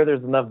out there,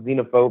 there's enough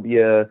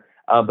xenophobia,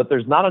 but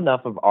there's not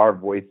enough of our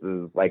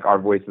voices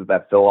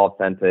that feel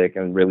authentic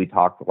and really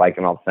talk like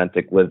an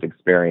authentic lived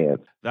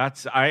experience.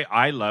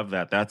 I love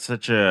that. That's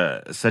such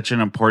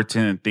an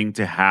important thing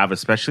to have,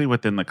 especially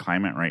within the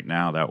climate right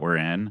now that we're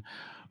in,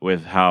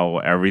 with how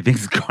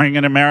everything's going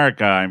in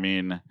America. I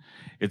mean,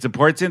 it's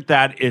important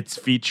that it's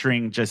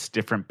featuring just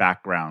different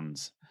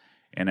backgrounds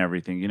and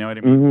everything. You know what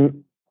I mean? Mm-hmm.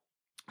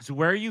 So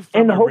where are you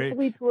from? And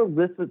hopefully to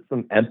elicit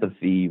some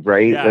empathy,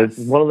 right? Yes.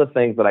 It's one of the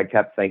things that I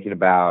kept thinking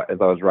about as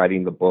I was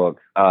writing the book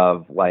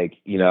of like,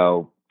 you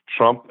know,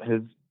 Trump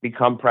has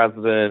become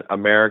president.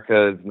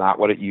 America is not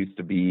what it used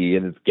to be,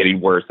 and it's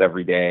getting worse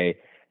every day.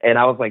 And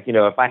I was like, you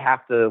know, if I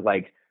have to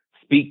like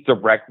speak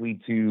directly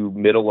to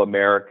middle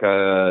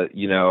America,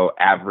 you know,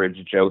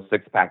 average Joe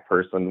six-pack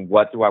person,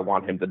 what do I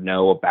want him to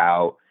know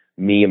about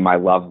me and my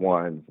loved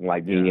ones, and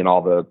like me and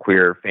all the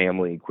queer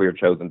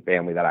chosen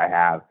family that I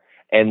have?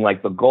 And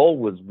like the goal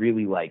was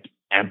really like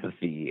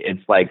empathy. It's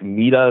like,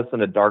 meet us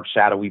in a dark,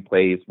 shadowy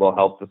place. We'll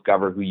help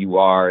discover who you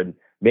are, and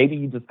maybe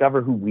you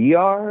discover who we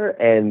are,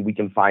 and we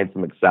can find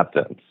some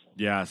acceptance.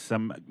 Yeah,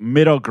 some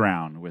middle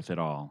ground with it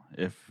all.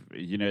 If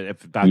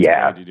that's the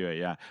way to do it.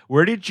 Yeah.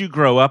 Where did you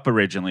grow up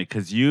originally?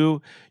 Because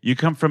you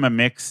come from a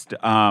mixed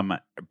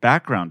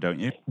background, don't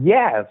you?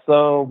 Yeah.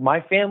 So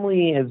my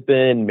family has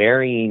been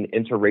marrying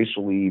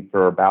interracially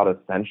for about a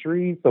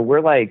century. So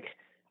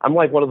I'm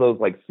like one of those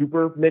like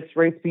super mixed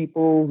race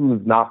people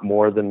who's not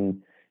more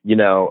than, you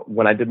know,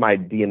 when I did my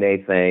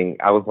DNA thing,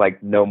 I was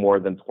like no more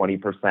than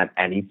 20%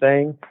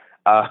 anything.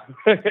 So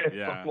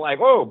I'm like,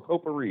 whoa,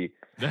 potpourri.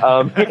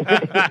 But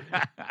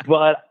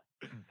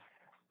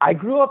I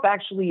grew up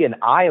actually in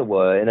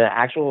Iowa, in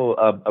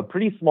a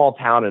pretty small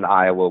town in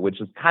Iowa, which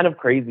is kind of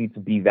crazy to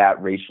be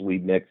that racially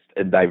mixed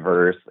and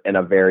diverse in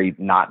a very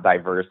not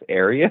diverse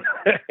area.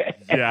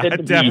 Yeah, and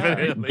to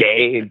definitely. be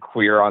gay and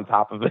queer on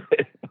top of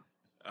it.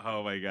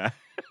 Oh my God.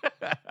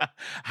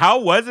 How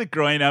was it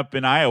growing up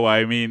in Iowa?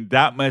 I mean,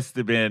 that must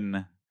have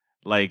been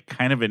like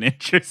kind of an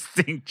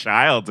interesting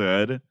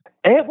childhood.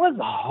 It was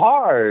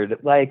hard.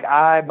 Like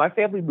my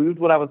family moved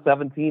when I was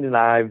 17 and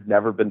I've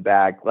never been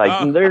back.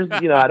 Like there's,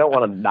 you know, I don't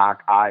want to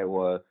knock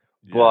Iowa,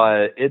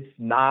 but it's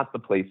not the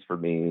place for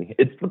me.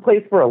 It's the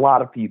place for a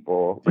lot of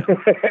people.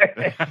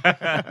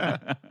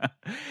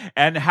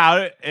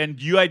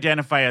 And you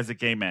identify as a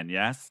gay man,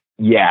 yes?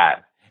 Yeah.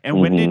 And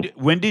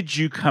when did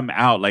you come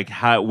out? Like,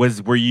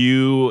 were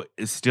you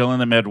still in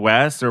the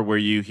Midwest, or were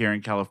you here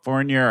in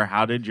California, or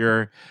how did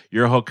your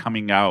whole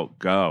coming out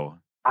go?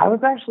 I was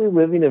actually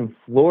living in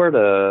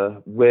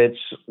Florida, which,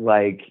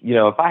 like, you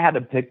know, if I had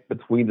to pick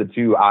between the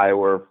two,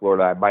 Iowa or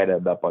Florida, I might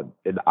end up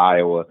in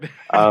Iowa.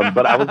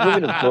 But I was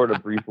living in Florida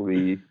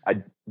briefly.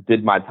 I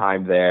did my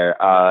time there.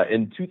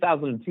 In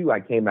 2002, I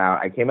came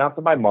out. I came out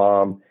to my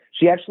mom.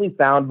 She actually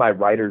found my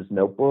writer's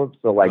notebook.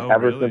 So, like,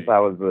 ever since I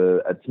was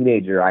a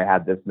teenager, I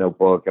had this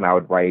notebook, and I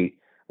would write,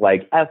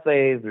 like,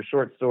 essays or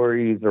short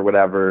stories or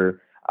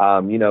whatever,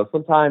 you know,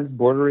 sometimes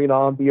bordering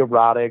on the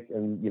erotic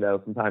and, you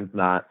know, sometimes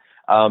not.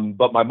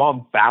 But my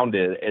mom found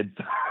it and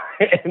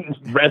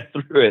read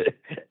through it,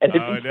 and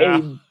it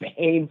became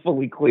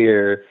painfully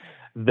clear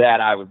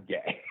that I was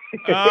gay.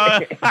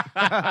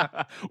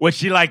 Was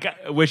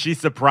she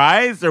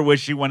surprised, or was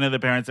she one of the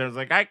parents that was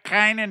like, I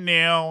kind of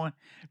knew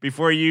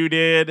before you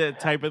did,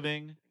 type of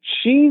thing?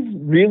 She's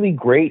really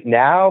great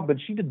now, but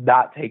she did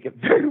not take it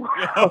very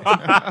well.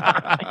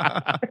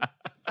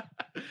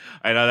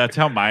 I know, that's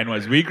how mine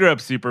was. We grew up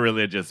super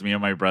religious, me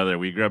and my brother.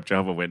 We grew up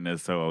Jehovah's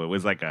Witness, so it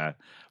was like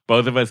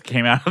both of us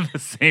came out at the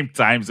same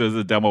time, so it was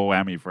a double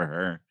whammy for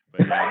her.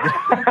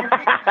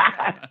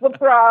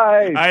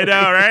 Surprise! I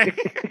know, right?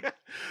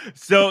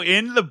 So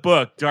in the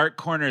book, Dark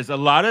Corners,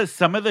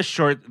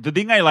 the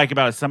thing I like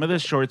about it, some of the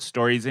short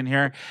stories in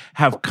here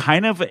have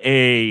kind of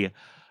a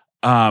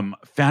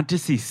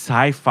fantasy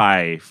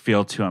sci-fi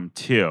feel to them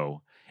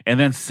too. And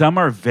then some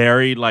are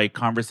very like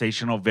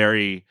conversational,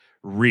 very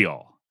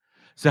real.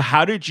 So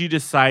how did you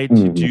decide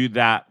to do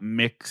that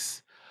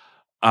mix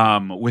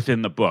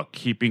within the book,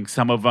 keeping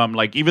some of them,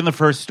 like even the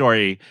first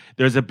story,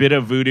 there's a bit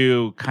of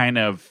voodoo kind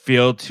of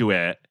feel to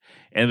it.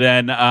 And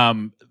then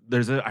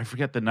I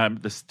forget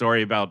the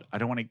story about, I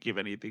don't want to give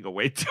anything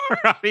away to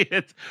our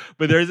audience,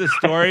 but there's a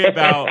story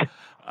about,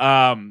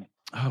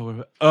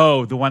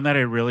 the one that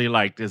I really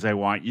liked is I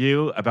Want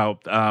You,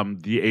 about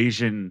the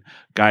Asian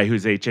guy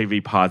who's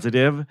HIV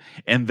positive.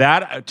 And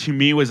that to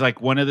me was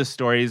like one of the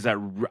stories that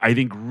I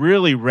think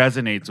really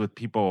resonates with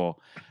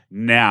people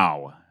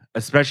now,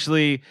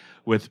 especially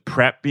with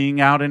PrEP being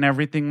out and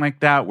everything like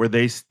that, where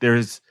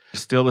there's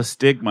still a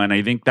stigma. And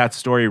I think that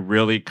story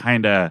really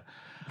kind of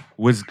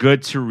was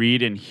good to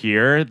read and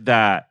hear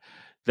that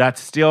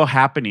that's still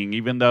happening,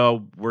 even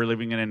though we're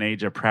living in an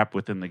age of PrEP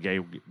within the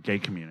gay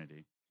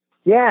community.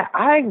 Yeah,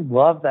 I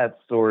love that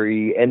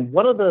story. And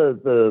one of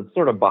the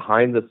sort of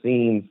behind the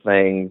scenes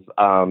things,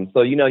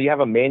 so, you know, you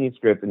have a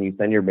manuscript and you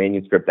send your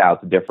manuscript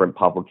out to different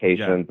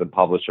publications and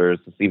publishers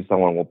to see if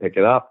someone will pick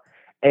it up.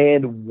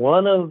 And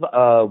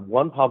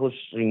one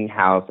publishing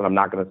house, and I'm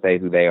not going to say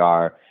who they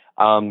are,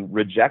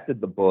 rejected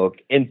the book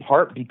in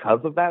part because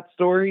of that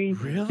story.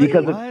 Really?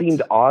 Because What? it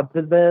seemed odd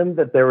to them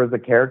that there was a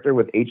character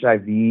with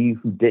HIV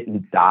who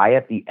didn't die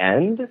at the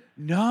end.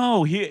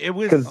 No, it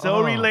was 'Cause-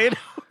 so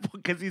relatable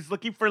because he's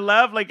looking for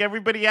love like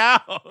everybody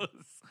else.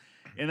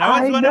 And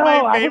that was I one know, of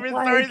I my was favorite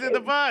like, stories in the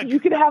book. You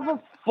could have a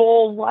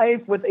full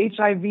life with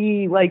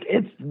HIV. Like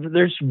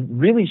there's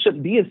really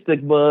shouldn't be a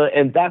stigma,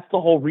 and that's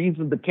the whole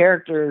reason the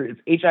character is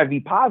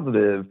HIV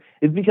positive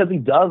is because he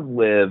does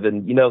live,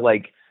 and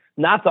like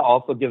not to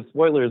also give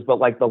spoilers, but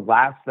like the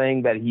last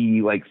thing that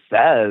he like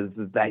says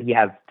is that he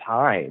has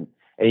time.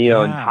 And,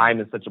 and time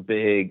is such a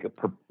big,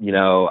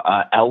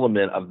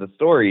 element of the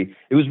story.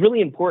 It was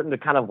really important to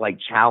kind of like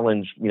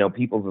challenge,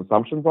 people's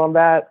assumptions on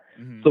that.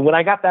 Mm-hmm. So when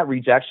I got that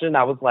rejection,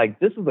 I was like,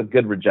 this is a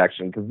good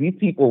rejection because these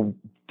people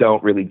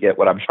don't really get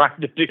what I'm trying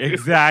to do.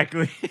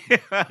 Exactly.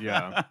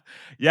 Yeah.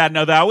 Yeah,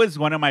 no, that was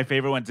one of my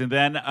favorite ones. And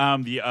then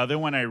the other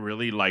one I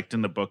really liked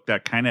in the book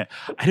that kind of,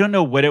 I don't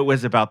know what it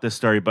was about this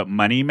story, but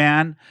Money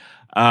Man,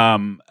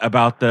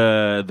 about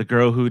the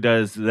girl who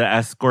does the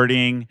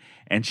escorting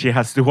and she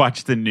has to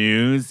watch the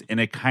news, and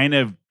she kind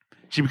of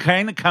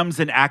becomes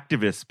an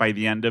activist by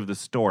the end of the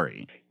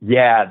story.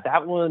 Yeah,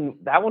 that one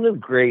is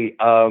great.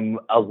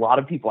 A lot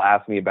of people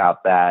ask me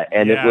about that,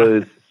 and Yeah. it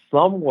was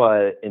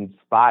somewhat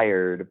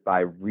inspired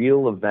by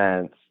real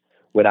events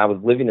when I was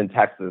living in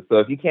Texas. So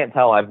if you can't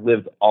tell, I've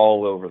lived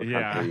all over the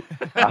country.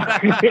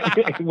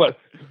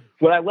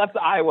 When I left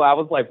Iowa, I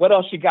was like, what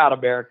else you got,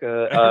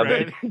 America?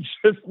 Right.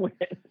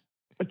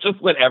 It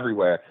just went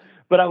everywhere.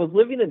 But I was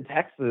living in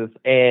Texas,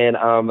 and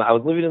I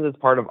was living in this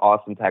part of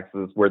Austin,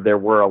 Texas, where there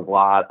were a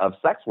lot of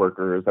sex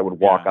workers that would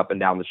walk up and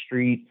down the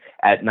street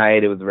at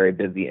night. It was a very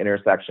busy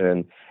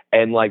intersection.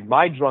 And like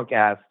my drunk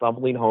ass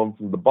stumbling home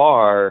from the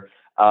bar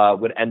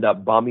would end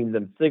up bumming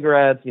them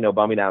cigarettes,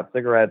 bumming out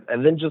cigarettes,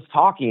 and then just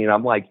talking. And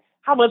I'm like,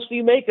 how much do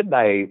you make a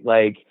night?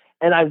 Like,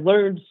 and I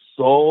learned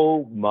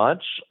so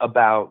much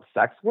about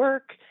sex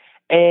work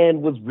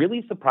and was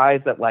really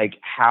surprised at like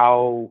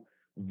how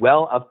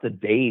well up to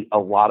date a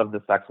lot of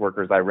the sex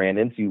workers I ran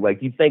into.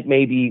 Like you think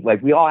maybe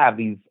like we all have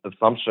these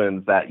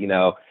assumptions that,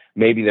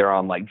 maybe they're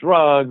on like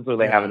drugs or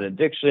they have an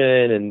addiction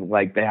and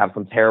like they have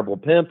some terrible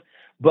pimp.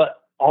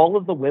 But all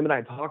of the women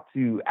I talked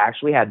to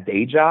actually had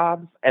day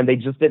jobs and they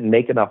just didn't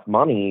make enough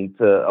money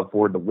to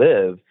afford to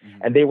live.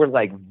 Mm-hmm. And they were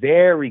like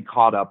very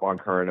caught up on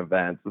current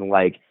events and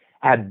like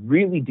had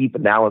really deep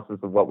analysis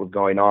of what was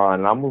going on.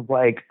 And I was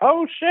like,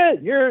 oh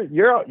shit,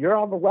 you're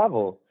on the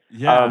level.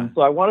 Yeah.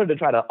 So I wanted to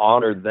try to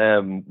honor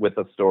them with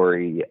a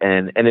story,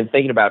 and in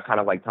thinking about kind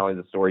of like telling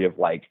the story of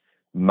like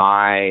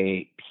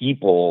my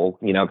people,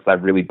 because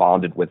I've really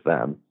bonded with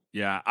them.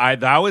 Yeah,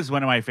 that was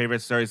one of my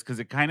favorite stories because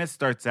it kind of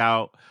starts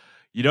out,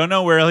 you don't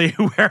know really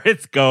where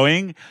it's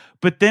going,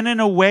 but then in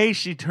a way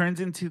she turns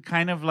into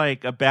kind of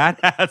like a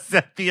badass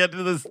at the end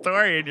of the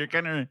story, and you're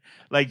kind of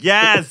like,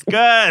 yes,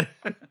 good.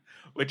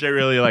 Which I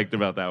really liked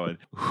about that one.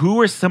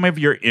 Who are some of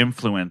your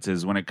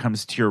influences when it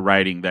comes to your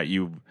writing that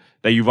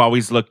you've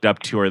always looked up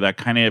to, or that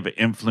kind of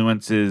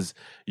influences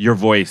your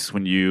voice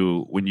when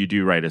you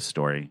do write a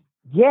story?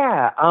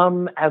 Yeah,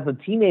 as a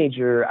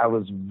teenager, I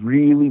was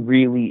really,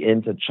 really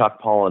into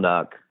Chuck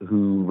Palahniuk,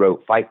 who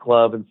wrote Fight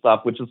Club and stuff,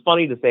 which is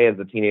funny to say as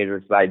a teenager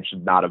because I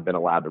should not have been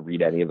allowed to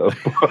read any of those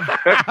books.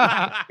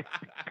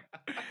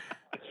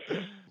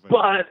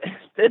 But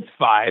it's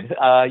fine.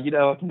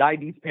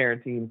 90s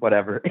parenting,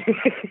 whatever.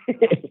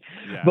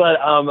 Yeah. But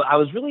I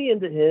was really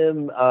into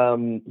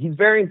him. He's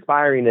very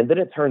inspiring. And then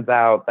it turns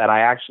out that I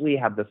actually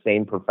had the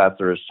same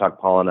professor as Chuck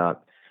Palahniuk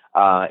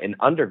in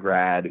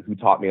undergrad who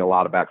taught me a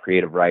lot about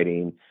creative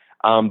writing.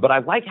 But I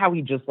like how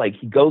he just like,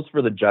 he goes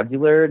for the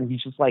jugular and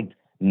he's just like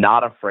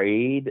not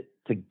afraid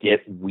to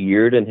get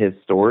weird in his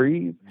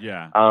stories.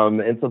 Yeah.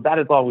 And so that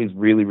has always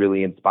really,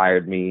 really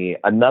inspired me.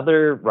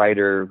 Another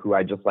writer who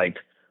I just like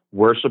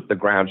worship the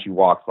ground she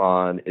walks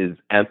on is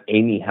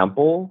Amy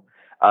Hempel.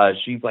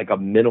 She's like a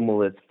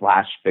minimalist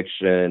flash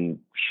fiction,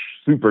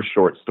 super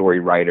short story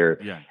writer.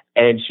 Yeah.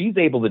 And she's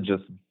able to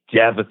just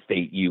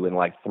devastate you in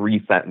like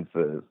 3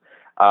 sentences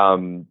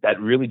that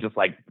really just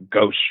like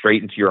go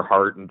straight into your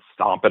heart and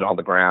stomp it on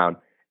the ground.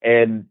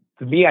 And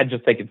to me, I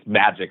just think it's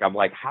magic. I'm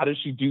like, how does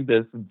she do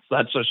this in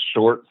such a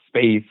short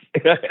space?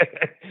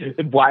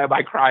 And why am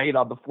I crying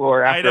on the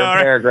floor after a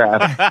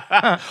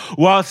paragraph?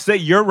 Well, so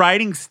your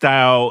writing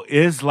style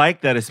is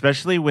like that,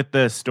 especially with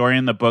the story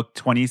in the book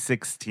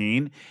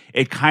 2016.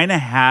 It kind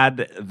of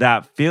had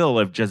that feel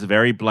of just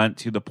very blunt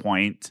to the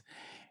point.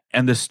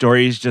 And the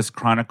story is just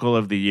chronicle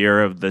of the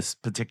year of this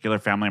particular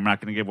family. I'm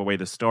not going to give away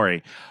the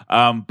story.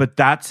 But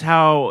that's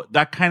how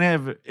that kind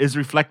of is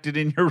reflected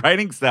in your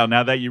writing style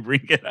now that you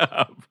bring it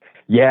up.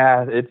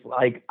 Yeah, it's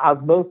like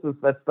osmosis,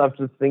 that stuff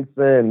just sinks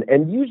in.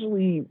 And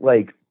usually,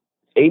 like,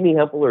 Amy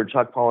Hempel or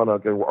Chuck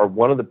Palahniuk are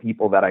one of the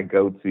people that I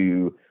go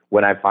to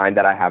when I find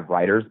that I have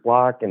writer's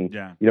block. And,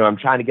 I'm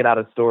trying to get out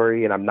a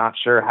story and I'm not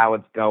sure how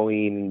it's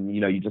going. And,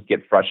 you just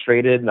get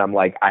frustrated. And I'm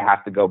like, I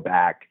have to go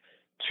back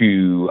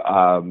to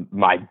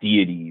my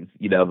deities,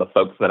 the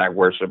folks that I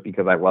worship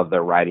because I love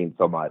their writing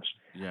so much.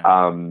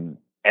 Yeah.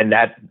 And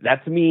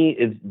that to me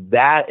is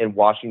that, and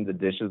washing the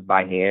dishes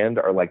by hand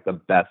are like the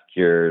best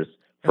cures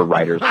for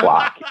writer's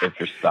block if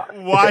you're stuck.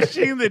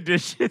 Washing the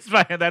dishes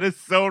by hand. That is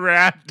so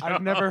random.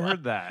 I've never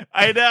heard that.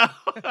 I know.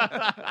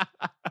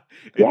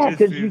 Yeah,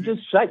 because you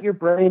just shut your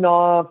brain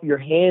off. Your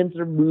hands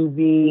are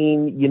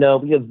moving,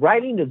 because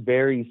writing is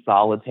very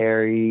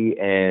solitary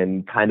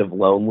and kind of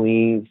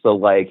lonely. So,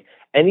 like,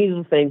 any of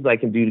the things I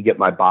can do to get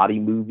my body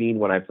moving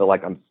when I feel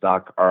like I'm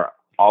stuck are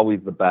always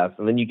the best.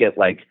 And then you get,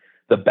 like,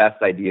 the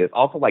best ideas.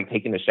 Also, like,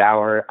 taking a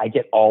shower. I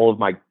get all of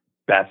my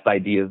best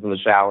ideas in the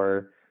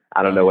shower.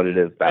 I don't know what it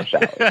is about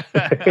showers.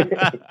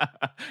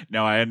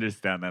 No, I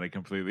understand that. I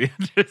completely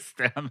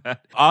understand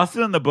that.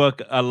 Also in the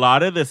book, a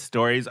lot of the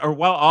stories,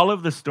 all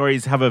of the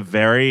stories have a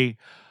very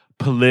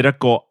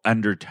political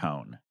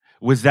undertone.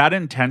 Was that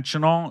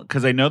intentional?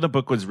 Because I know the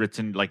book was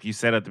written, like you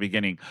said at the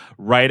beginning,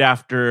 right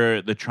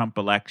after the Trump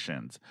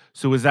elections.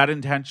 So was that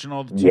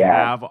intentional to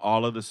have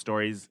all of the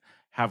stories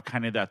have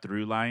kind of that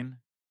through line?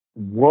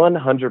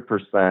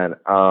 100%.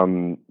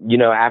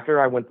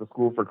 After I went to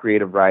school for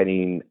creative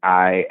writing,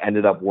 I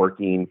ended up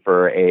working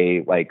for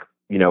a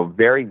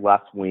very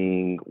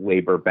left-wing,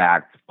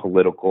 labor-backed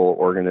political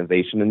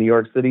organization in New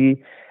York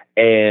City.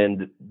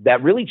 And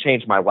that really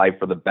changed my life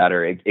for the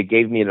better. It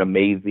gave me an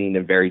amazing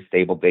and very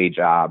stable day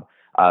job.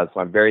 So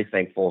I'm very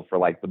thankful for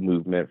the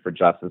movement for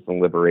justice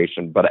and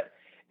liberation. But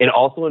it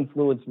also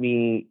influenced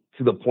me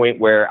to the point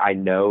where I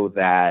know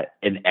that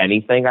in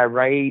anything I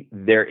write,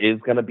 there is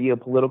going to be a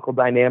political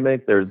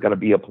dynamic. There's going to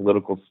be a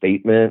political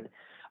statement,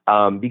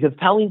 because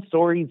telling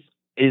stories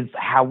is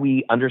how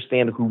we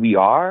understand who we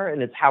are,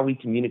 and it's how we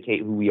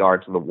communicate who we are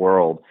to the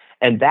world.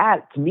 And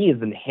that, to me,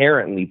 is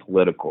inherently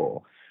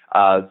political.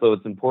 So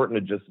it's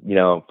important to just,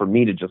 for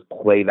me to just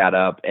play that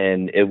up.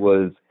 And it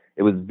was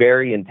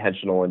very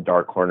intentional in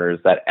Dark Corners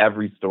that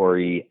every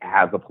story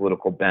has a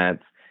political bent.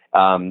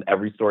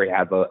 Every story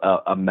has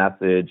a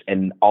message,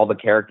 and all the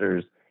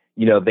characters,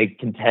 they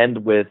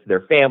contend with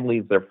their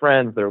families, their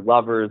friends, their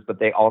lovers, but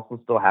they also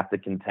still have to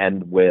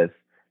contend with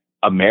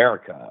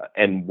America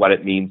and what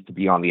it means to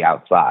be on the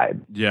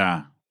outside.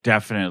 Yeah,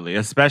 definitely.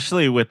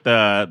 Especially with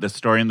the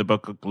story in the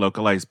book,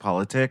 Localized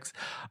Politics.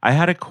 I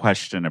had a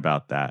question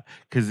about that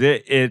because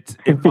it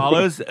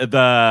follows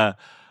a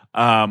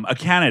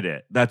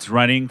candidate that's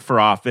running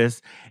for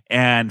office.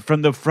 And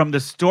from the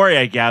story,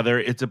 I gather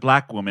it's a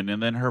Black woman,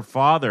 and then her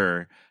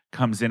father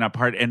comes in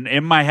apart. And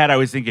in my head, I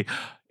was thinking,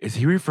 is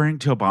he referring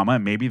to Obama?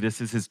 And maybe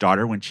this is his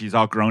daughter when she's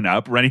all grown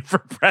up running for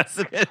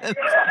president.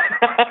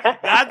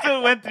 That's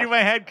what went through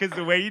my head because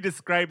the way you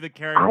describe the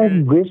character.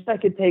 I wish I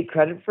could take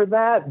credit for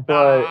that,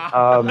 but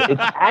it's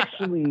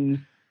actually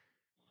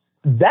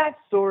that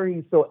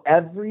story. So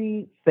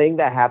everything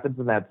that happens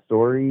in that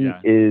story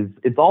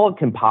it's all a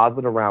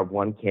composite around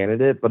one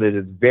candidate, but it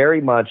is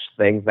very much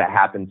things that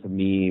happened to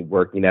me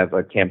working as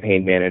a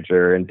campaign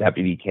manager and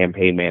deputy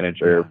campaign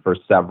manager for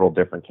several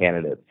different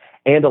candidates,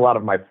 and a lot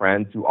of my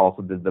friends who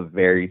also did the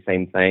very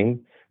same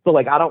thing. So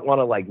I don't want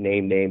to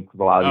name names because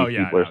a lot of these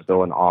people are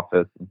still in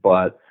office,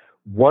 but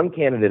one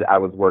candidate I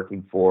was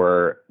working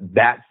for,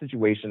 that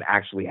situation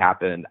actually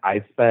happened.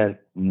 I spent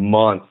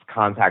months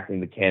contacting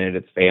the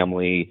candidate's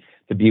family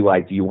to be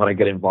like, do you want to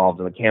get involved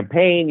in the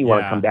campaign? You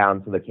want to come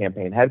down to the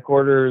campaign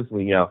headquarters?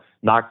 We,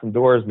 knock some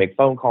doors, make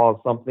phone calls,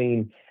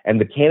 something.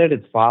 And the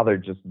candidate's father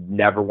just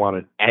never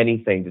wanted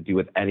anything to do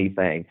with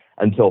anything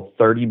until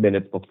 30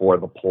 minutes before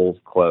the polls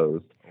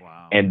closed.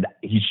 Wow. And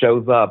he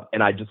shows up,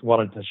 and I just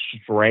wanted to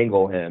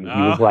strangle him. He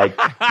was like,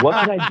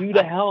 what can I do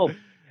to help?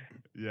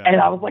 Yeah.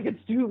 And I was like, it's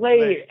too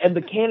late. And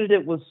the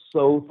candidate was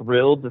so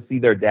thrilled to see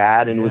their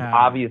dad. And it was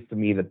obvious to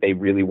me that they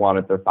really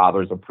wanted their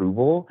father's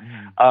approval.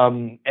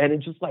 And it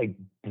just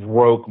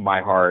broke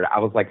my heart. I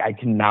was like, I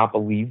cannot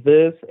believe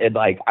this. And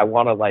I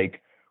want to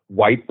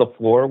wipe the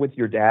floor with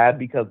your dad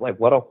because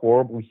what a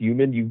horrible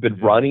human. You've been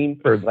running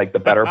for the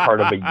better part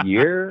of a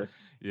year.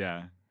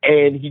 Yeah.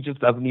 And he just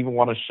doesn't even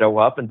want to show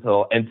up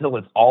until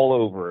it's all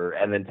over,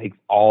 and then takes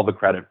all the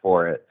credit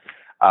for it.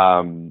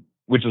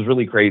 Which is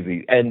really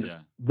crazy. And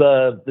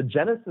the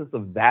genesis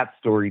of that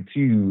story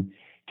too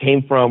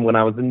came from when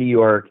I was in New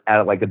York at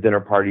a dinner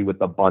party with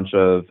a bunch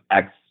of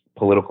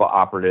ex-political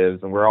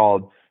operatives, and we're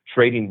all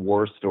trading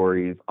war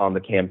stories on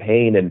the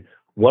campaign. And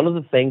one of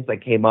the things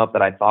that came up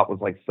that I thought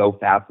was so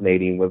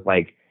fascinating was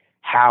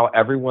how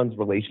everyone's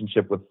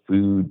relationship with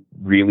food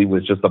really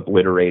was just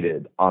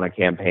obliterated on a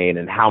campaign,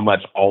 and how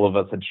much all of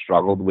us had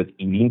struggled with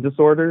eating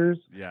disorders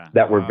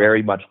that were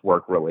very much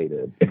work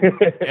related.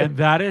 And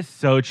that is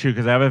so true,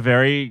 because I have a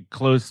very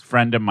close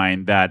friend of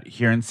mine that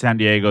here in San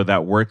Diego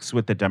that works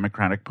with the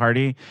Democratic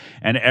Party,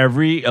 and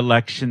every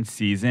election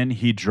season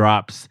he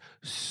drops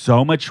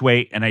so much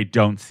weight and I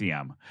don't see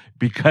him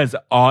because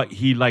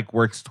he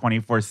works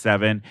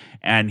 24/7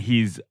 and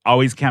he's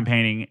always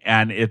campaigning,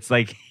 and it's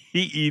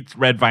he eats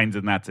red vines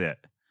and that's it.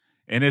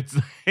 And it's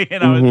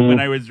and I was when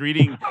I was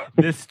reading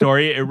this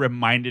story, it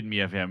reminded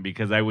me of him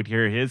because I would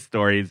hear his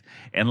stories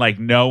and like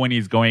know when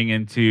he's going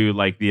into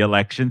like the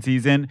election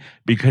season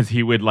because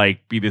he would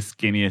like be the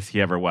skinniest he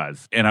ever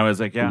was. And I was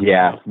like, yeah, I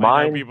know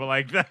mine. people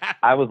like that.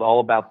 I was all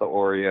about the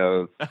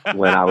Oreos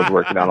when I was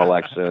working on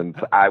elections.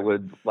 I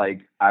would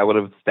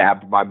have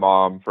stabbed my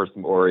mom for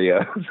some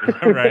Oreos.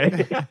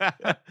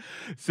 Right.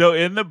 So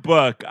in the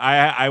book,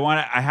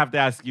 I have to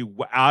ask you,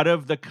 out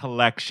of the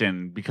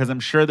collection, because I'm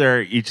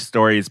sure each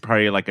story is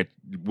probably like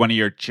one of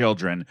your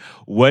children.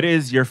 What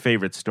is your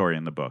favorite story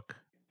in the book?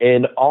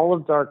 In all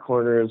of Dark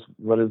Corners,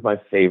 what is my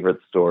favorite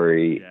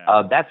story?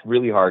 Yeah. That's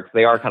really hard because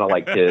they are kind of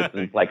like kids.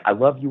 And it's like, I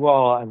love you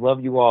all. I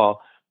love you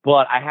all.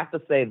 But I have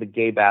to say the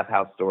gay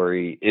bathhouse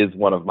story is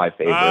one of my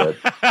favorites.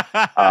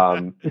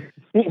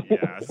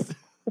 Yes.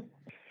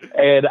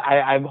 And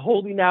I'm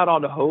holding out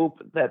on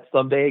hope that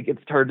someday it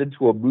gets turned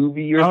into a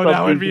movie or something.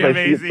 That would be because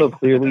I see amazing. it so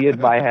clearly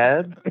in my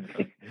head.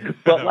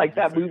 But like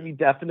that movie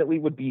definitely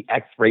would be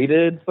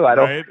X-rated, so I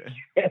don't.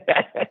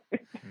 Right?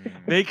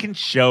 They can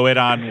show it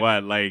on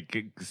what, like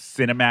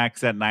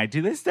Cinemax at night?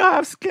 Do they still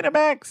have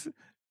Cinemax?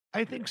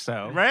 I think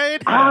so.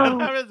 Right?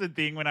 That was a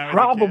thing when I was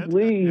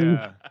probably. a kid.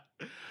 Yeah.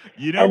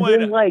 You know And what?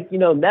 then, like,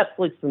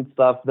 Netflix and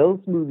stuff, those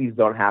movies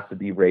don't have to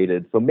be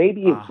rated. So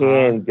maybe it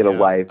can get a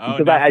life. Oh,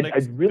 Because I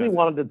Netflix really doesn't.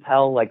 wanted to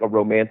tell, like, a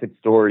romantic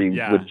story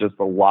Yeah. with just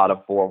a lot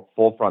of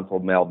full frontal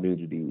male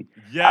nudity.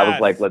 Yes. I was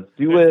like, let's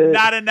do There's it.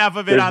 not enough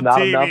of it There's on not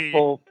TV. enough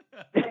full...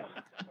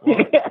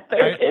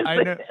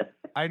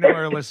 I know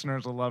our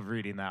listeners will love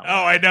reading that one.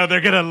 Oh, I know.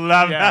 They're going to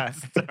love Yeah. that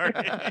story.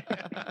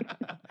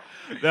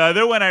 The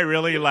other one I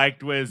really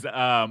liked was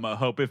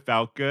Hope It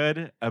Felt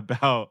Good,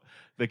 about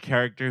the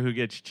character who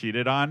gets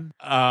cheated on.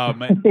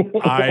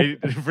 I,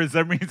 for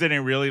some reason, I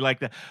really liked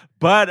that.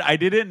 But I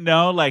didn't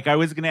know, like, I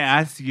was going to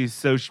ask you,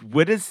 so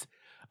what is...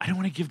 I don't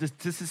want to give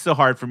this is so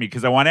hard for me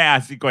because I want to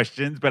ask you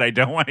questions, but I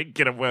don't want to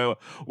get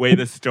away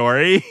the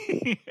story.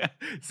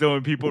 So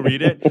when people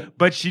read it,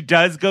 but she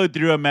does go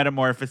through a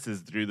metamorphosis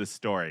through the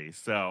story.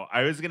 So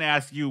I was going to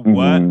ask you,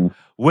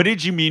 what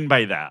did you mean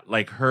by that?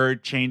 Like her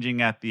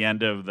changing at the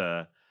end of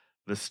the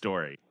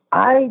story?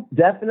 I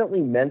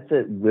definitely meant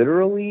it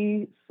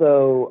literally.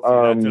 So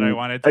that's what I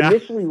wanted to ask.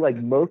 initially, like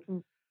most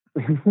of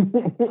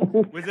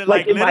Was it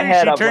like in my literally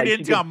head, she I'm turned like,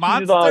 into she a gets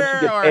monster? cheated on, she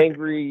gets Or...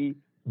 angry.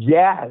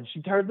 Yeah,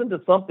 she turns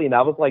into something.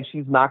 I was like,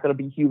 she's not going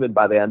to be human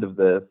by the end of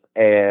this.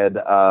 And,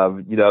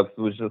 it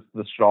was just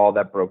the straw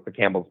that broke the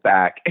camel's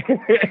back.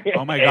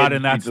 Oh my God.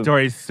 And that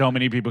story so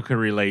many people could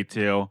relate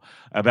to,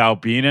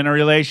 about being in a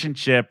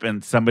relationship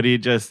and somebody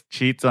just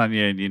cheats on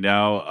you and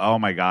oh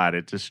my God,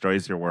 it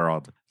destroys your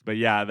world. But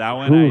yeah, that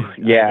one,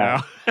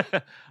 I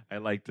I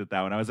liked it,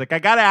 that one. I was like, I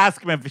got to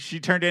ask him if she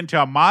turned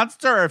into a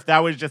monster or if that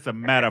was just a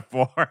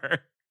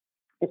metaphor.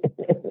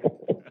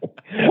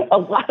 A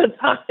lot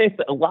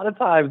of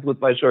times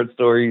with my short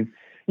stories,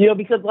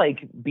 because like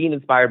being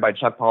inspired by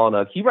Chuck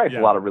Palahniuk, he writes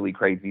a lot of really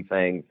crazy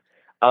things.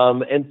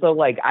 And so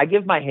like I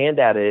give my hand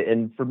at it.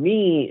 And for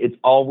me, it's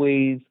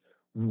always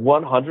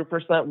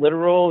 100%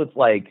 literal. It's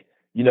like,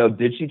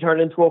 did she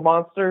turn into a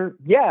monster?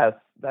 Yes,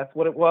 that's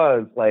what it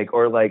was. Like,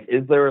 or like,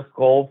 is there a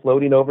skull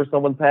floating over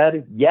someone's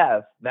head?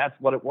 Yes, that's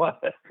what it was.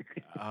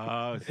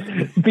 Oh,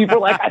 people are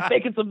like, I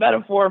think it's a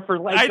metaphor for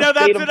like. I know,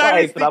 that's what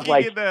I was thinking.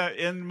 Like,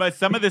 in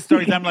some of the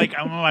stories, I'm like,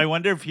 I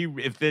wonder if he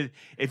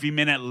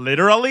meant it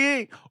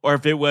literally or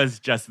if it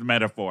was just a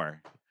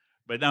metaphor.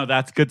 But no,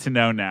 that's good to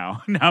know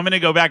now. Now I'm going to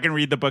go back and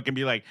read the book and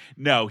be like,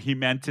 no, he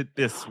meant it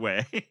this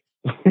way.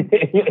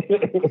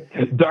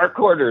 Dark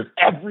Corners,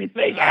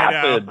 everything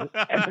happened.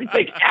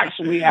 Everything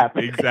actually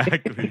happened.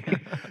 Exactly.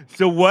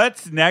 So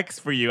what's next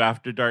for you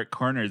after Dark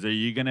Corners? Are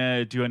you going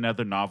to do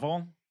another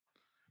novel?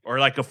 Or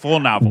like a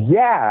full novel?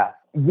 Yeah,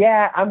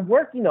 I'm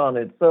working on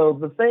it. So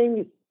the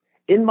thing,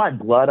 in my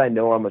blood, I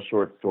know I'm a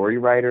short story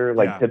writer.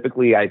 Like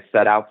typically I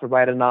set out to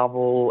write a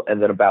novel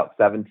and then about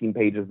 17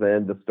 pages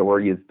in, the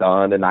story is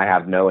done and I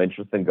have no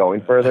interest in going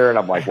further. And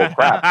I'm like, well,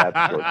 crap, that's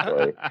a short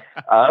story.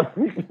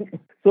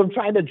 So I'm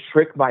trying to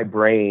trick my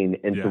brain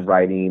into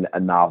writing a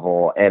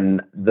novel.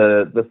 And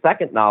the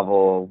second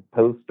novel,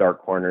 post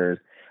Dark Corners,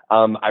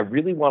 I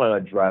really want to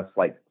address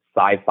like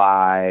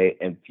sci-fi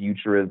and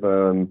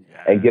futurism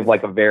and give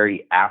like a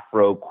very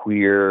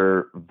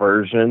Afro-queer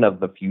version of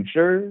the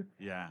future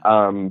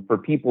for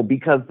people,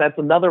 because that's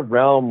another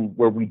realm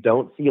where we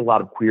don't see a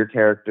lot of queer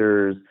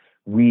characters.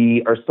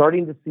 We are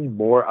starting to see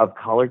more of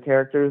color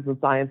characters in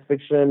science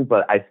fiction,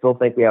 but I still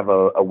think we have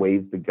a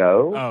ways to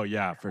go. Oh,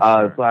 yeah, for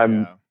sure. So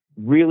I'm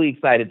really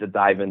excited to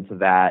dive into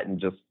that and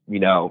just,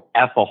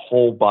 F a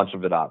whole bunch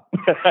of it up.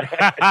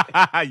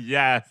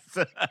 Yes.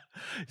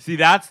 See,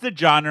 that's the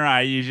genre I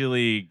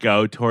usually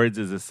go towards,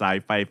 is a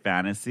sci-fi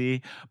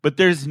fantasy, but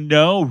there's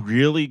no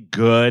really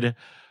good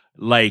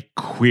like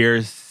queer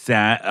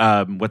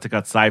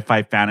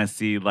sci-fi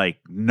fantasy like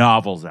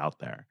novels out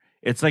there.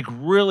 It's like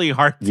really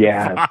hard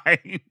to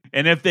find.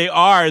 And if they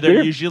are,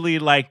 they're usually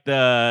like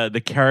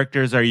the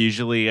characters are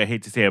usually, I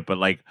hate to say it, but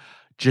like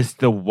just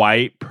the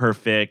white,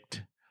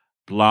 perfect,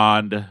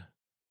 blonde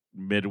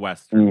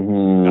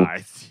Midwestern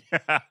guys.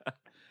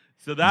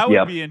 So that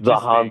would be The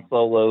Han interesting.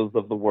 Solos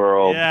of the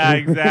world. Yeah,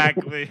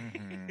 exactly.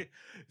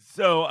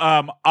 So,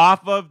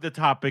 off of the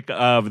topic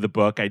of the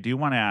book, I do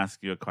want to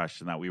ask you a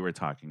question that we were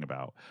talking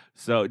about.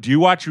 So, do you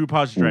watch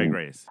RuPaul's Drag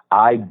Race?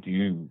 I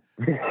do.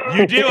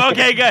 You do?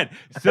 Okay, good.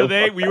 So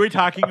we were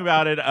talking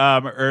about it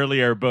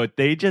earlier, but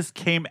they just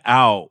came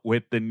out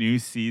with the new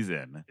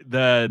season,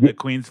 the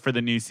queens for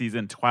the new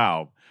season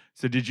 12.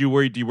 So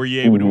were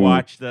you able to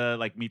watch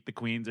the meet the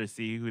queens or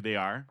see who they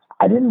are?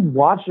 I didn't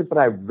watch it, but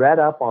I read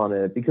up on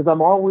it because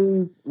I'm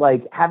always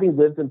having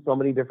lived in so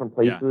many different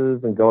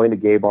places and going to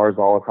gay bars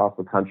all across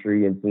the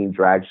country and seeing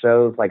drag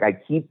shows. Like I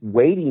keep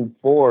waiting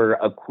for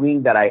a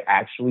queen that I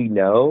actually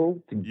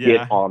know to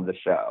get on the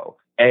show.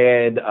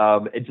 And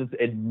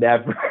it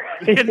never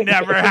happens.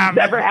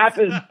 Never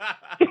happens.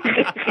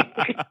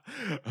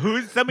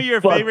 Who's some of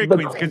your favorite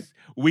queens? Because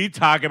we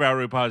talk about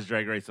RuPaul's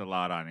Drag Race a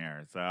lot on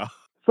here. So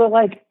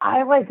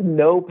I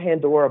know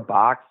Pandora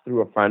Box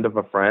through a friend of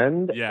a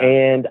friend. Yeah.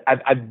 And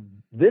I've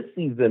this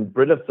season,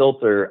 Britta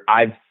Filter,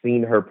 I've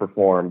seen her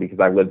perform because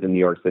I lived in New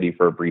York City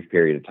for a brief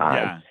period of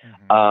time.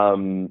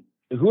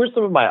 Yeah. Who are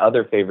some of my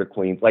other favorite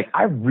queens?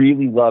 I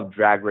really love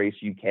Drag Race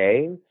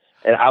UK.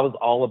 And I was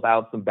all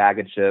about some bag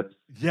of chips.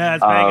 Yes,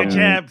 bag of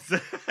chips.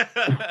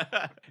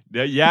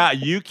 Yeah,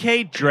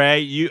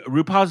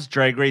 RuPaul's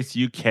Drag Race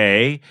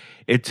UK.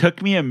 It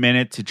took me a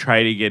minute to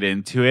try to get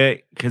into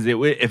it because it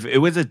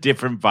was a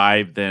different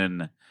vibe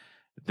than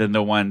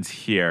the ones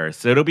here.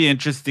 So it'll be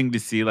interesting to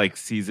see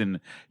season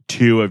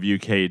 2 of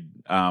UK.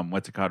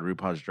 What's it called?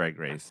 RuPaul's Drag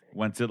Race.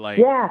 Once it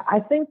yeah, I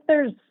think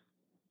there's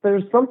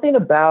something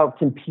about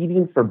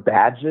competing for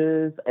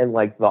badges and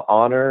the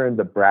honor and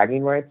the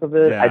bragging rights of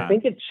it. Yeah. I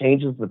think it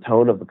changes the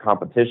tone of the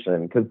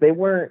competition because they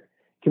weren't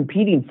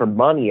competing for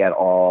money at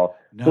all.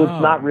 No. So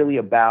it's not really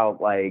about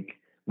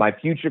my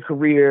future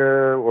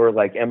career or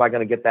am I going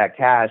to get that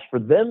cash? For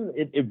them,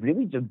 it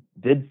really just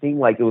did seem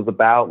like it was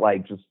about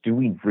just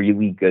doing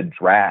really good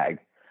drag.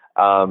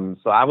 So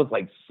I was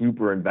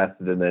super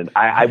invested in it.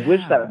 I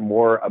wish that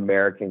more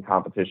American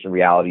competition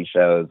reality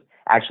shows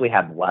actually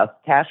had less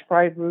cash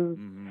prizes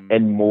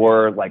and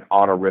more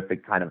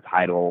honorific kind of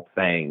title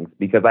things,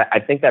 because I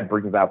think that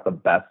brings out the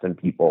best in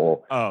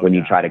people when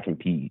you try to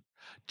compete.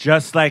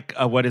 Just like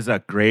what is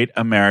a great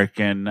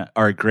American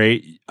or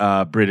great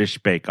British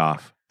Bake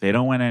Off. They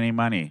don't win any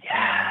money.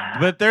 Yeah.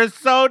 But they're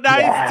so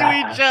nice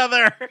to each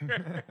other.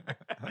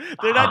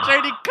 They're not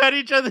trying to cut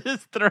each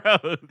other's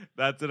throats.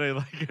 That's what I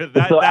like.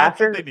 That's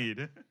what they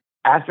need.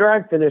 After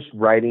I finished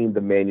writing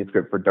the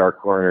manuscript for Dark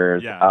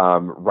Corners,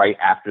 right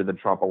after the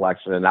Trump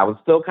election, and I was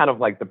still kind of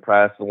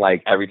depressed, and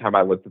every time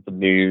I looked at the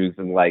news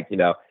and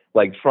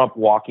Trump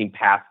walking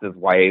past his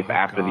wife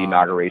after the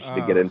inauguration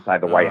to get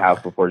inside the White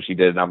House before she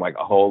did, and I'm like,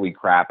 holy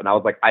crap. And I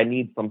was like, I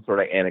need some sort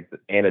of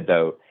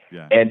antidote.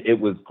 Yeah. And it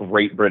was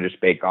Great British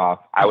Bake Off.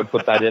 I would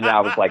put that in, and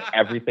I was like,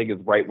 everything is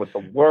right with the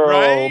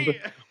world.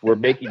 Right? We're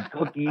making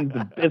cookies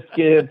and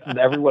biscuits, and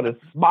everyone is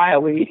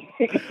smiley.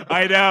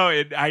 I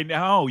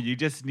know. You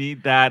just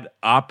need that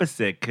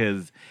opposite,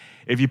 because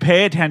if you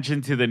pay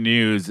attention to the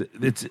news,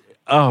 it's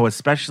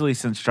especially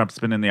since Trump's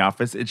been in the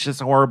office, it's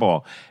just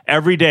horrible.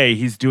 Every day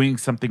he's doing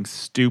something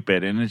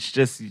stupid, and it's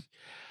just,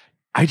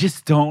 I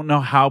just don't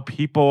know how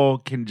people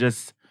can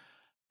just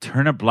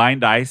turn a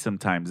blind eye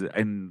sometimes.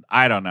 And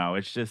I don't know.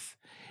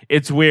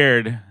 It's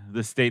weird,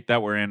 the state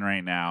that we're in right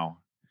now.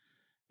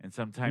 And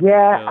sometimes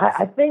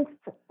I think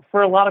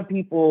for a lot of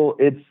people,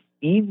 it's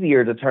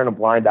easier to turn a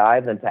blind eye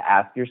than to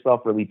ask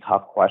yourself really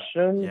tough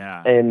questions.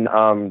 Yeah. And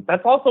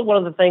that's also one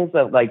of the things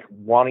that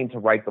wanting to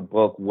write the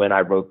book when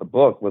I wrote the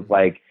book was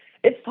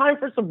it's time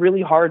for some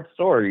really hard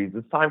stories.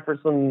 It's time for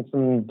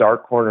some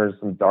dark corners,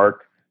 some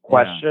dark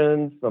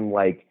questions, some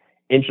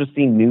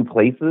interesting new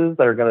places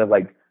that are going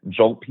to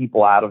jolt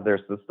people out of their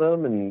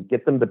system and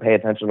get them to pay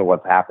attention to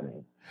what's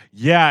happening.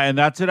 Yeah, and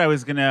that's what I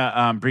was going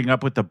to bring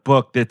up with the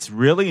book. That's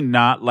really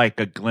not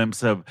a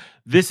glimpse of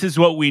this is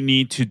what we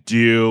need to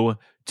do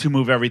to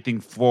move everything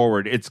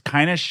forward. It's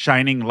kind of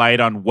shining light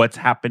on what's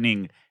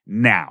happening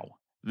now.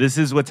 This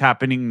is what's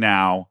happening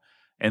now,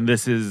 and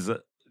this is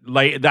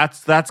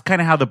that's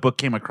kind of how the book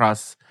came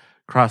across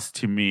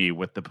to me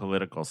with the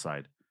political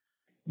side.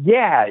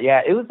 Yeah,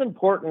 it was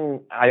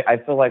important. I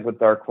feel with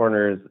Dark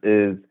Corners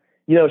is,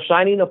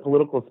 shining a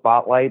political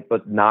spotlight,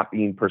 but not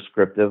being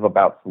prescriptive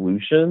about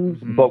solutions.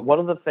 Mm-hmm. But one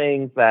of the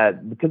things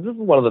because this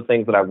is one of the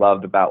things that I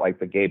loved about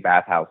the gay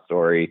bathhouse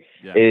story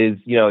is,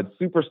 it's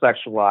super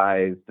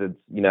sexualized. It's,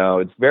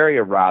 it's very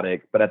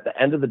erotic, but at the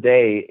end of the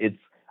day, it's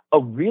a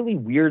really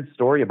weird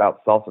story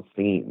about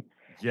self-esteem.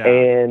 Yeah.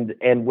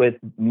 And with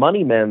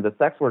Money Men, the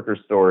sex worker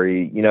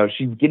story,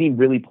 she's getting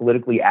really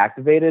politically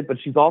activated, but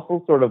she's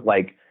also sort of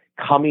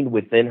coming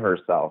within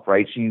herself,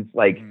 right? She's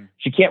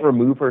she can't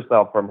remove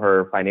herself from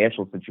her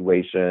financial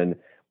situation,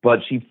 but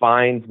she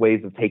finds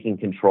ways of taking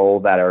control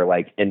that are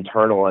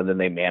internal, and then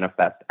they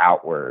manifest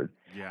outward.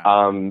 Yeah.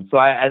 So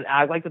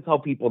I like to tell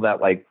people that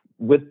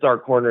with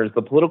Dark Corners,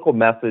 the political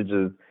message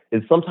is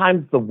is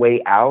sometimes the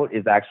way out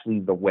is actually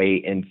the way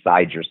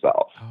inside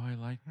yourself. Oh, I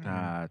like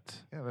that.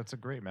 Yeah, that's a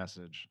great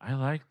message. I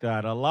like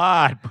that a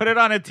lot. Put it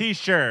on a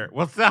t-shirt.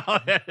 We'll sell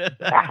it.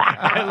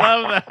 I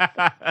love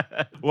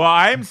that. Well,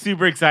 I'm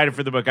super excited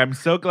for the book. I'm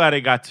so glad I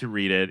got to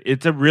read it.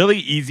 It's a really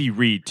easy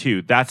read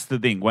too. That's the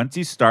thing. Once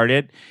you start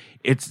it,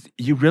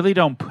 you really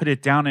don't put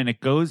it down and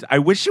it goes. I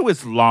wish it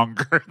was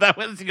longer. That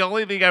was the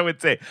only thing I would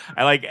say.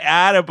 I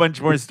add a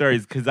bunch more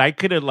stories because I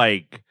could have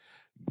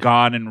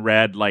gone and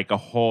read a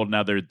whole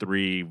nother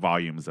 3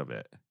 volumes of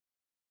it.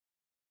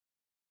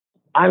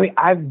 I mean,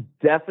 I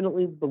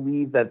definitely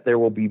believe that there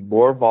will be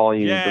more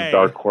volumes of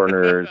Dark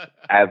Corners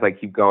as I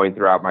keep going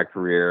throughout my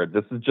career.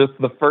 This is just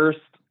the first.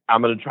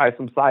 I'm going to try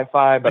some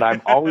sci-fi, but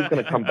I'm always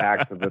going to come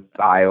back to this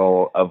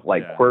style of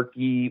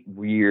quirky,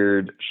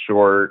 weird,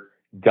 short,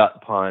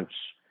 gut punch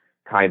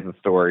kinds of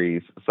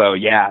stories. So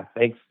yeah,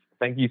 thank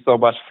you so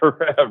much for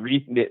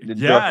reading it.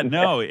 Yeah,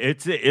 no,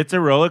 it's a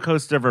roller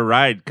coaster of a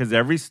ride because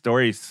every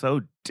story is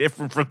so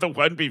different from the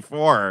one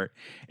before,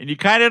 and you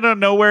kind of don't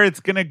know where it's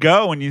gonna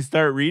go when you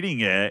start reading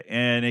it,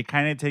 and it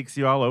kind of takes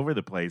you all over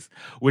the place,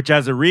 which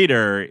as a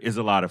reader is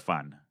a lot of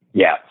fun.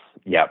 Yep.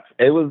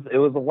 It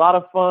was a lot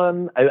of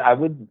fun. I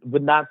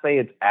would not say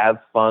it's as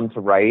fun to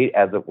write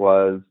as it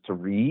was to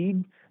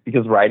read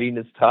because writing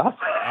is tough.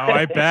 Oh,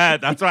 I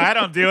bet. That's why I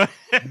don't do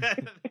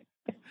it.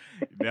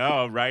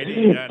 No,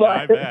 writing. Yeah,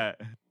 I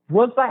bet.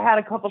 Once I had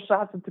a couple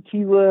shots of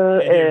tequila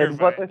and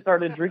once I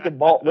started drinking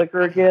malt liquor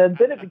again,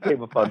 then it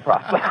became a fun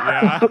process.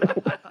 Yeah.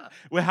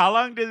 Well, how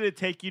long did it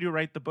take you to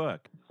write the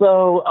book?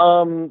 So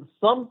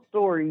some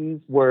stories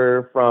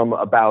were from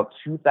about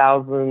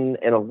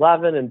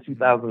 2011 and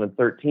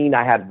 2013.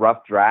 I had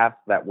rough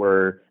drafts that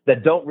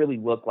don't really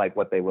look like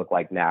what they look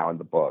like now in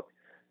the book.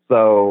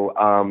 So,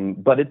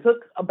 but it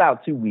took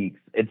about 2 weeks.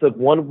 It took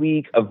 1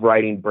 week of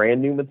writing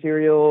brand new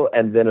material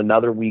and then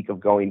another week of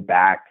going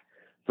back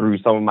through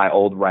some of my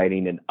old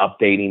writing and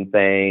updating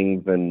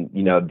things and,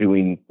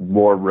 doing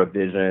more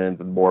revisions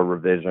and more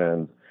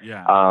revisions.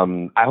 Yeah.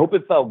 I hope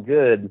it felt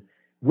good.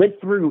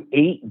 Went through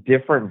 8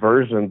 different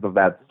versions of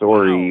that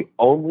story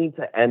only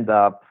to end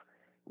up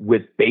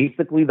with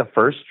basically the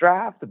first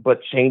draft,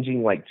 but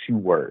changing 2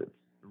 words.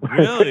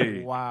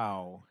 Really?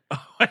 Wow.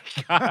 Oh my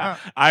God.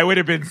 I would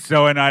have been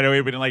so annoyed. I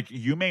would have been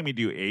you made me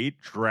do 8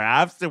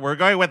 drafts and we're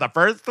going with the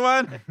first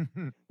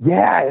one?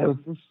 Yeah,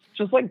 it was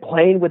just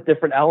playing with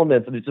different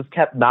elements and it just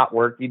kept not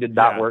working and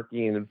not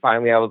working. And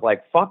finally I was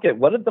like, fuck it.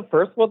 What did the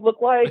first one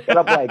look like? And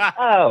I'm like,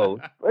 oh,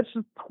 let's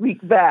just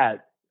tweak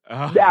that.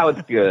 Oh. Now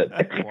it's good.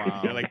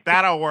 Wow. You're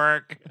that'll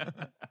work.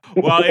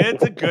 Well,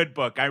 it's a good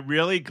book. I'm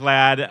really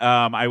glad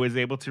I was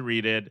able to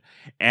read it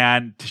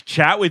and to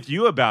chat with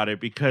you about it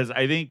because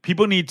I think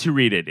people need to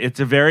read it.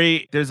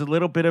 There's a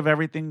little bit of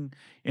everything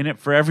in it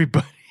for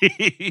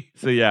everybody.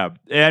 So yeah,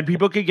 and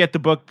people could get the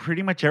book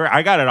pretty much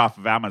I got it off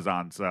of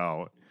Amazon,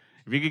 so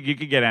if you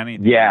could get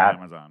anything on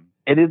Amazon.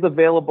 It is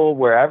available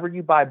wherever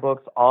you buy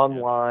books,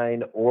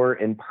 online or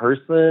in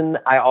person.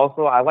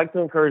 I like to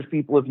encourage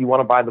people, if you want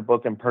to buy the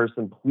book in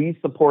person, please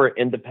support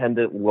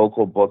independent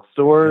local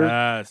bookstores.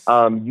 Yes.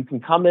 You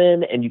can come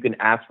in and you can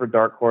ask for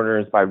Dark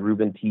Corners by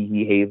Ruben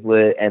Teehee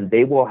Hazlett, and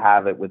they will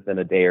have it within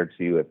a day or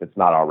two if it's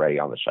not already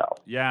on the shelf.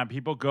 Yeah,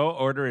 people go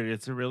order it.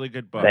 It's a really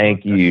good book.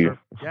 Thank you.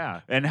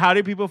 Yeah. And how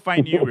do people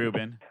find you,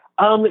 Ruben?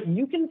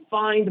 You can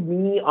find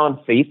me on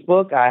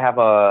Facebook. I have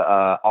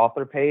a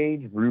author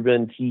page,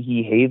 Ruben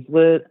Teehee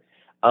Hazlett.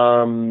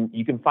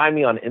 You can find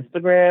me on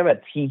Instagram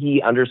at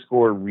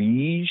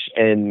Teehee_Rege,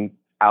 and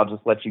I'll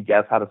just let you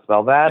guess how to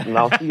spell that, and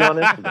I'll see you on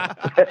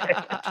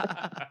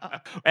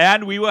Instagram.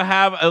 And we will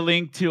have a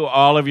link to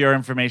all of your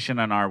information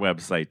on our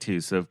website,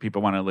 too. So if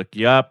people want to look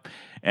you up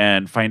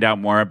and find out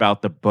more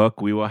about the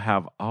book, we will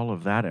have all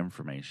of that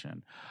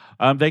information.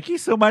 Thank you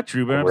so much,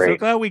 Ruben. Great. I'm so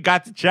glad we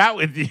got to chat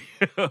with you.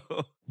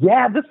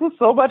 Yeah, this was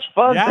so much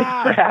fun. Yeah.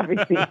 Thanks for having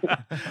me.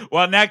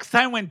 Well, next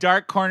time when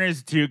Dark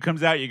Corners 2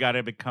 comes out, you got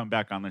to come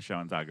back on the show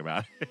and talk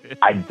about it.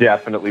 I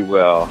definitely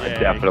will. Yay. I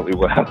definitely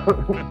will.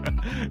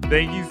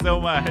 Thank you so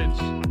much.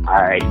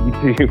 All right,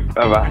 you too.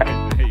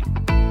 Bye-bye. Hey.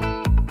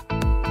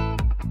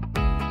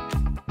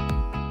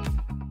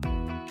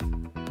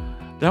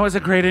 That was a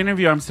great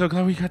interview. I'm so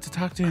glad we got to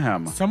talk to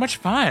him. So much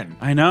fun.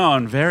 I know,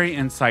 and very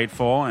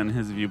insightful and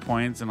his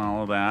viewpoints and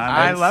all of that.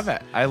 I love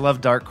it. I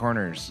love Dark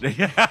Corners. We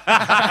know.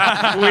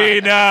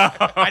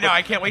 I know.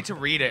 I can't wait to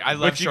read it. I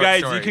love But you short guys,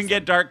 stories. you can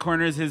get Dark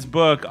Corners, his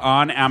book,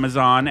 on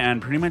Amazon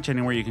and pretty much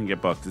anywhere you can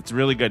get books. It's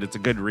really good. It's a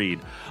good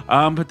read.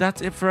 But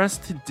that's it for us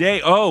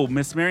today. Oh,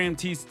 Miss Miriam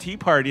T's Tea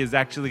Party has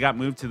actually got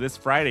moved to this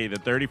Friday, the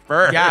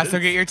 31st. Yeah, so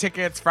get your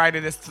tickets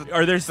Friday.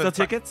 Are there still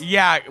tickets?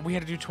 Yeah, we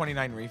had to do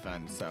 29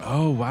 refunds. So.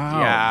 Oh,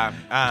 wow. Yeah.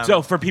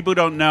 So for people who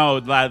don't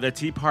know, the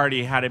Tea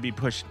Party had to be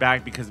pushed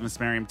back because Miss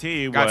Miriam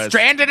T got was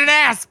stranded in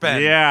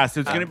Aspen. Yeah, so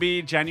it's going to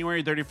be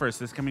January 31st.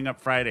 This coming up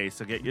Friday.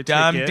 So get your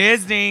Dumb tickets.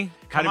 Disney.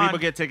 How do Come people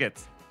on. get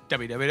tickets?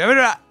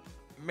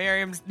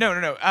 www.Miriam's. No.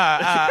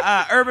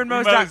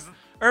 UrbanMo's.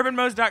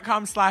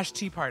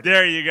 urbanmose.com/tea party.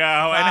 There you go.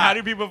 And how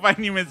do people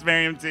find you, Miss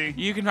Miriam T?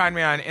 You can find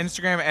me on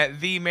Instagram at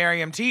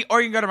 @TheMiriamT,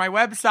 or you can go to my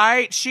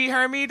website,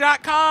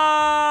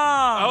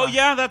 sheherme.com. Oh,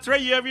 yeah, that's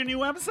right. You have your new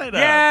website up.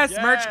 Yes,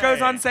 Yay. merch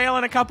goes on sale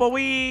in a couple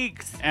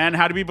weeks. And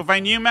how do people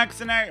find you,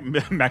 Mexican?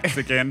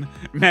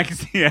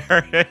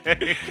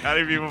 Eric? How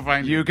do people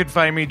find you? You could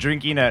find me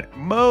drinking at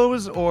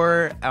Moe's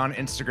or on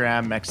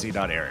Instagram,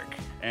 mexi.eric.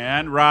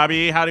 And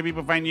Robbie, how do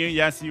people find you?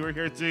 Yes, you were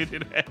here too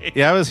today.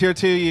 Yeah, I was here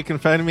too. You can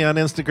find me on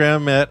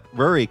Instagram at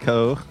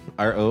Roryco,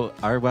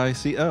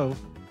 RORYCO.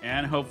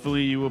 And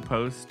hopefully you will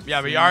post.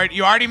 Yeah, but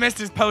you already missed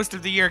his post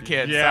of the year,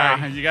 kid. Yeah,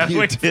 Sorry. you gotta You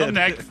wait till did.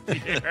 next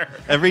year.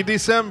 Every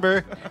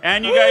December.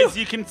 And you guys,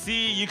 you can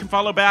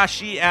follow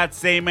Bashy at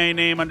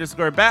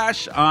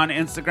 @saymyname_Bash on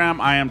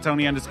Instagram. I am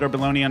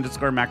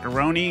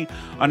Tony_Baloney_Macaroni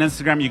on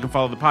Instagram. You can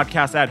follow the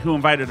podcast at Who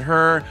Invited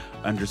Her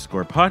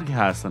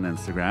 _podcast on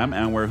Instagram,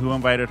 and we're Who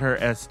Invited Her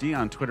SD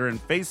on Twitter and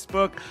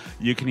Facebook.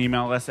 You can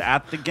email us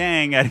at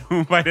thegang at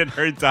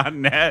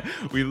whoinvitedher.net.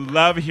 We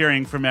love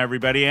hearing from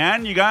everybody.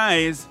 And you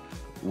guys,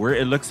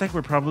 it looks like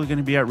we're probably going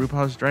to be at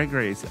RuPaul's Drag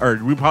Race or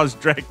RuPaul's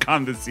Drag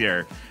Con this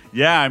year.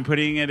 Yeah, I'm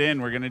putting it in.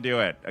 We're going to do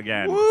it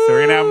again. So we're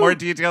going to have more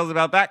details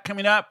about that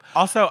coming up.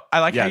 Also, I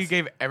like how Yes. you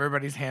gave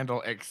everybody's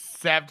handle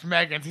except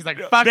Megan's. He's like,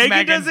 fuck Megan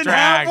Megan's doesn't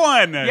drag. have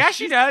one. Yeah,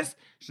 she does.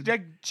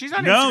 She's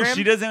on No, Instagram.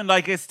 she doesn't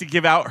like us to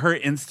give out her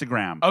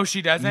Instagram. Oh,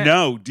 she doesn't?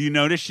 No. Do you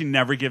notice she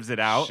never gives it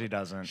out? She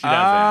doesn't. She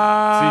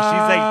doesn't. So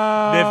she's like,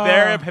 if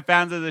they're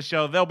fans of the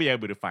show, they'll be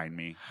able to find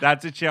me.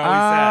 That's what she always says.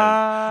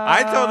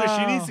 I told her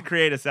she needs to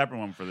create a separate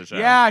one for the show.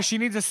 Yeah, she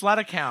needs a slut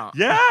account.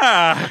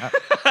 Yeah.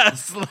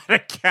 Slut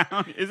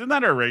account. Isn't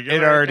that a regular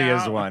It already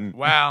account? is one.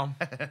 Wow.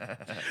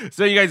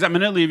 So, you guys, I'm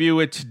going to leave you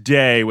with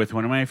today with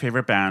one of my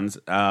favorite bands.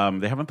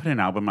 They haven't put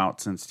an album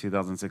out since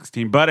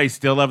 2016, but I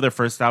still love their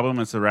first album.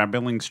 It's the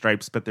Rambling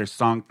Stripes, but their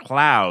song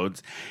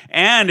Clouds.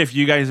 And if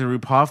you guys are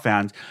RuPaul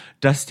fans,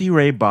 Dusty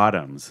Ray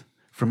Bottoms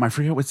from I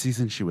forget what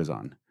season she was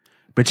on.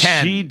 But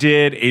 10. she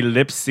did a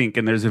lip sync,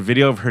 and there's a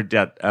video of her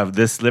of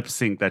this lip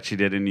sync that she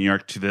did in New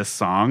York to this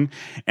song,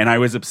 and I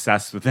was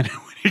obsessed with it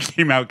when it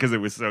came out because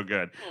it was so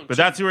good. But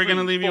that's who we're going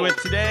to leave you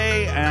with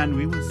today, and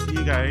we will see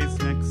you guys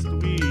next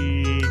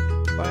week.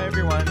 Bye,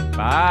 everyone.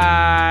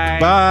 Bye.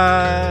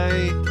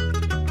 Bye.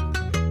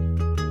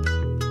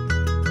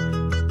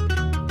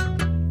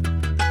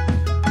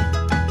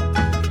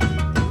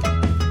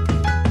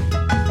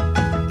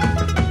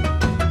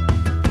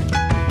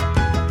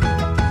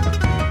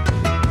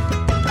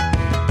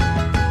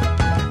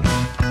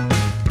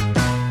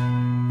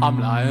 I'm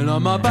lying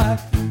on my back,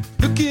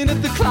 looking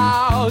at the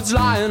clouds,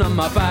 lying on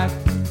my back,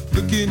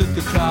 looking at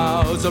the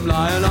clouds. I'm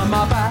lying on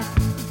my back,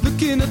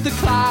 looking at the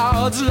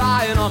clouds,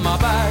 lying on my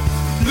back,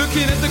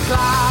 looking at the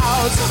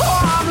clouds.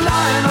 Oh, I'm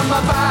lying on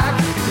my back,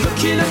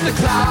 looking at the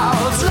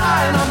clouds,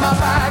 lying on my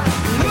back,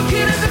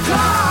 looking at the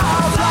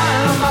clouds,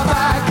 lying on my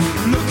back,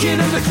 looking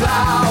at the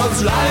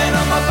clouds, lying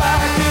on my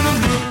back.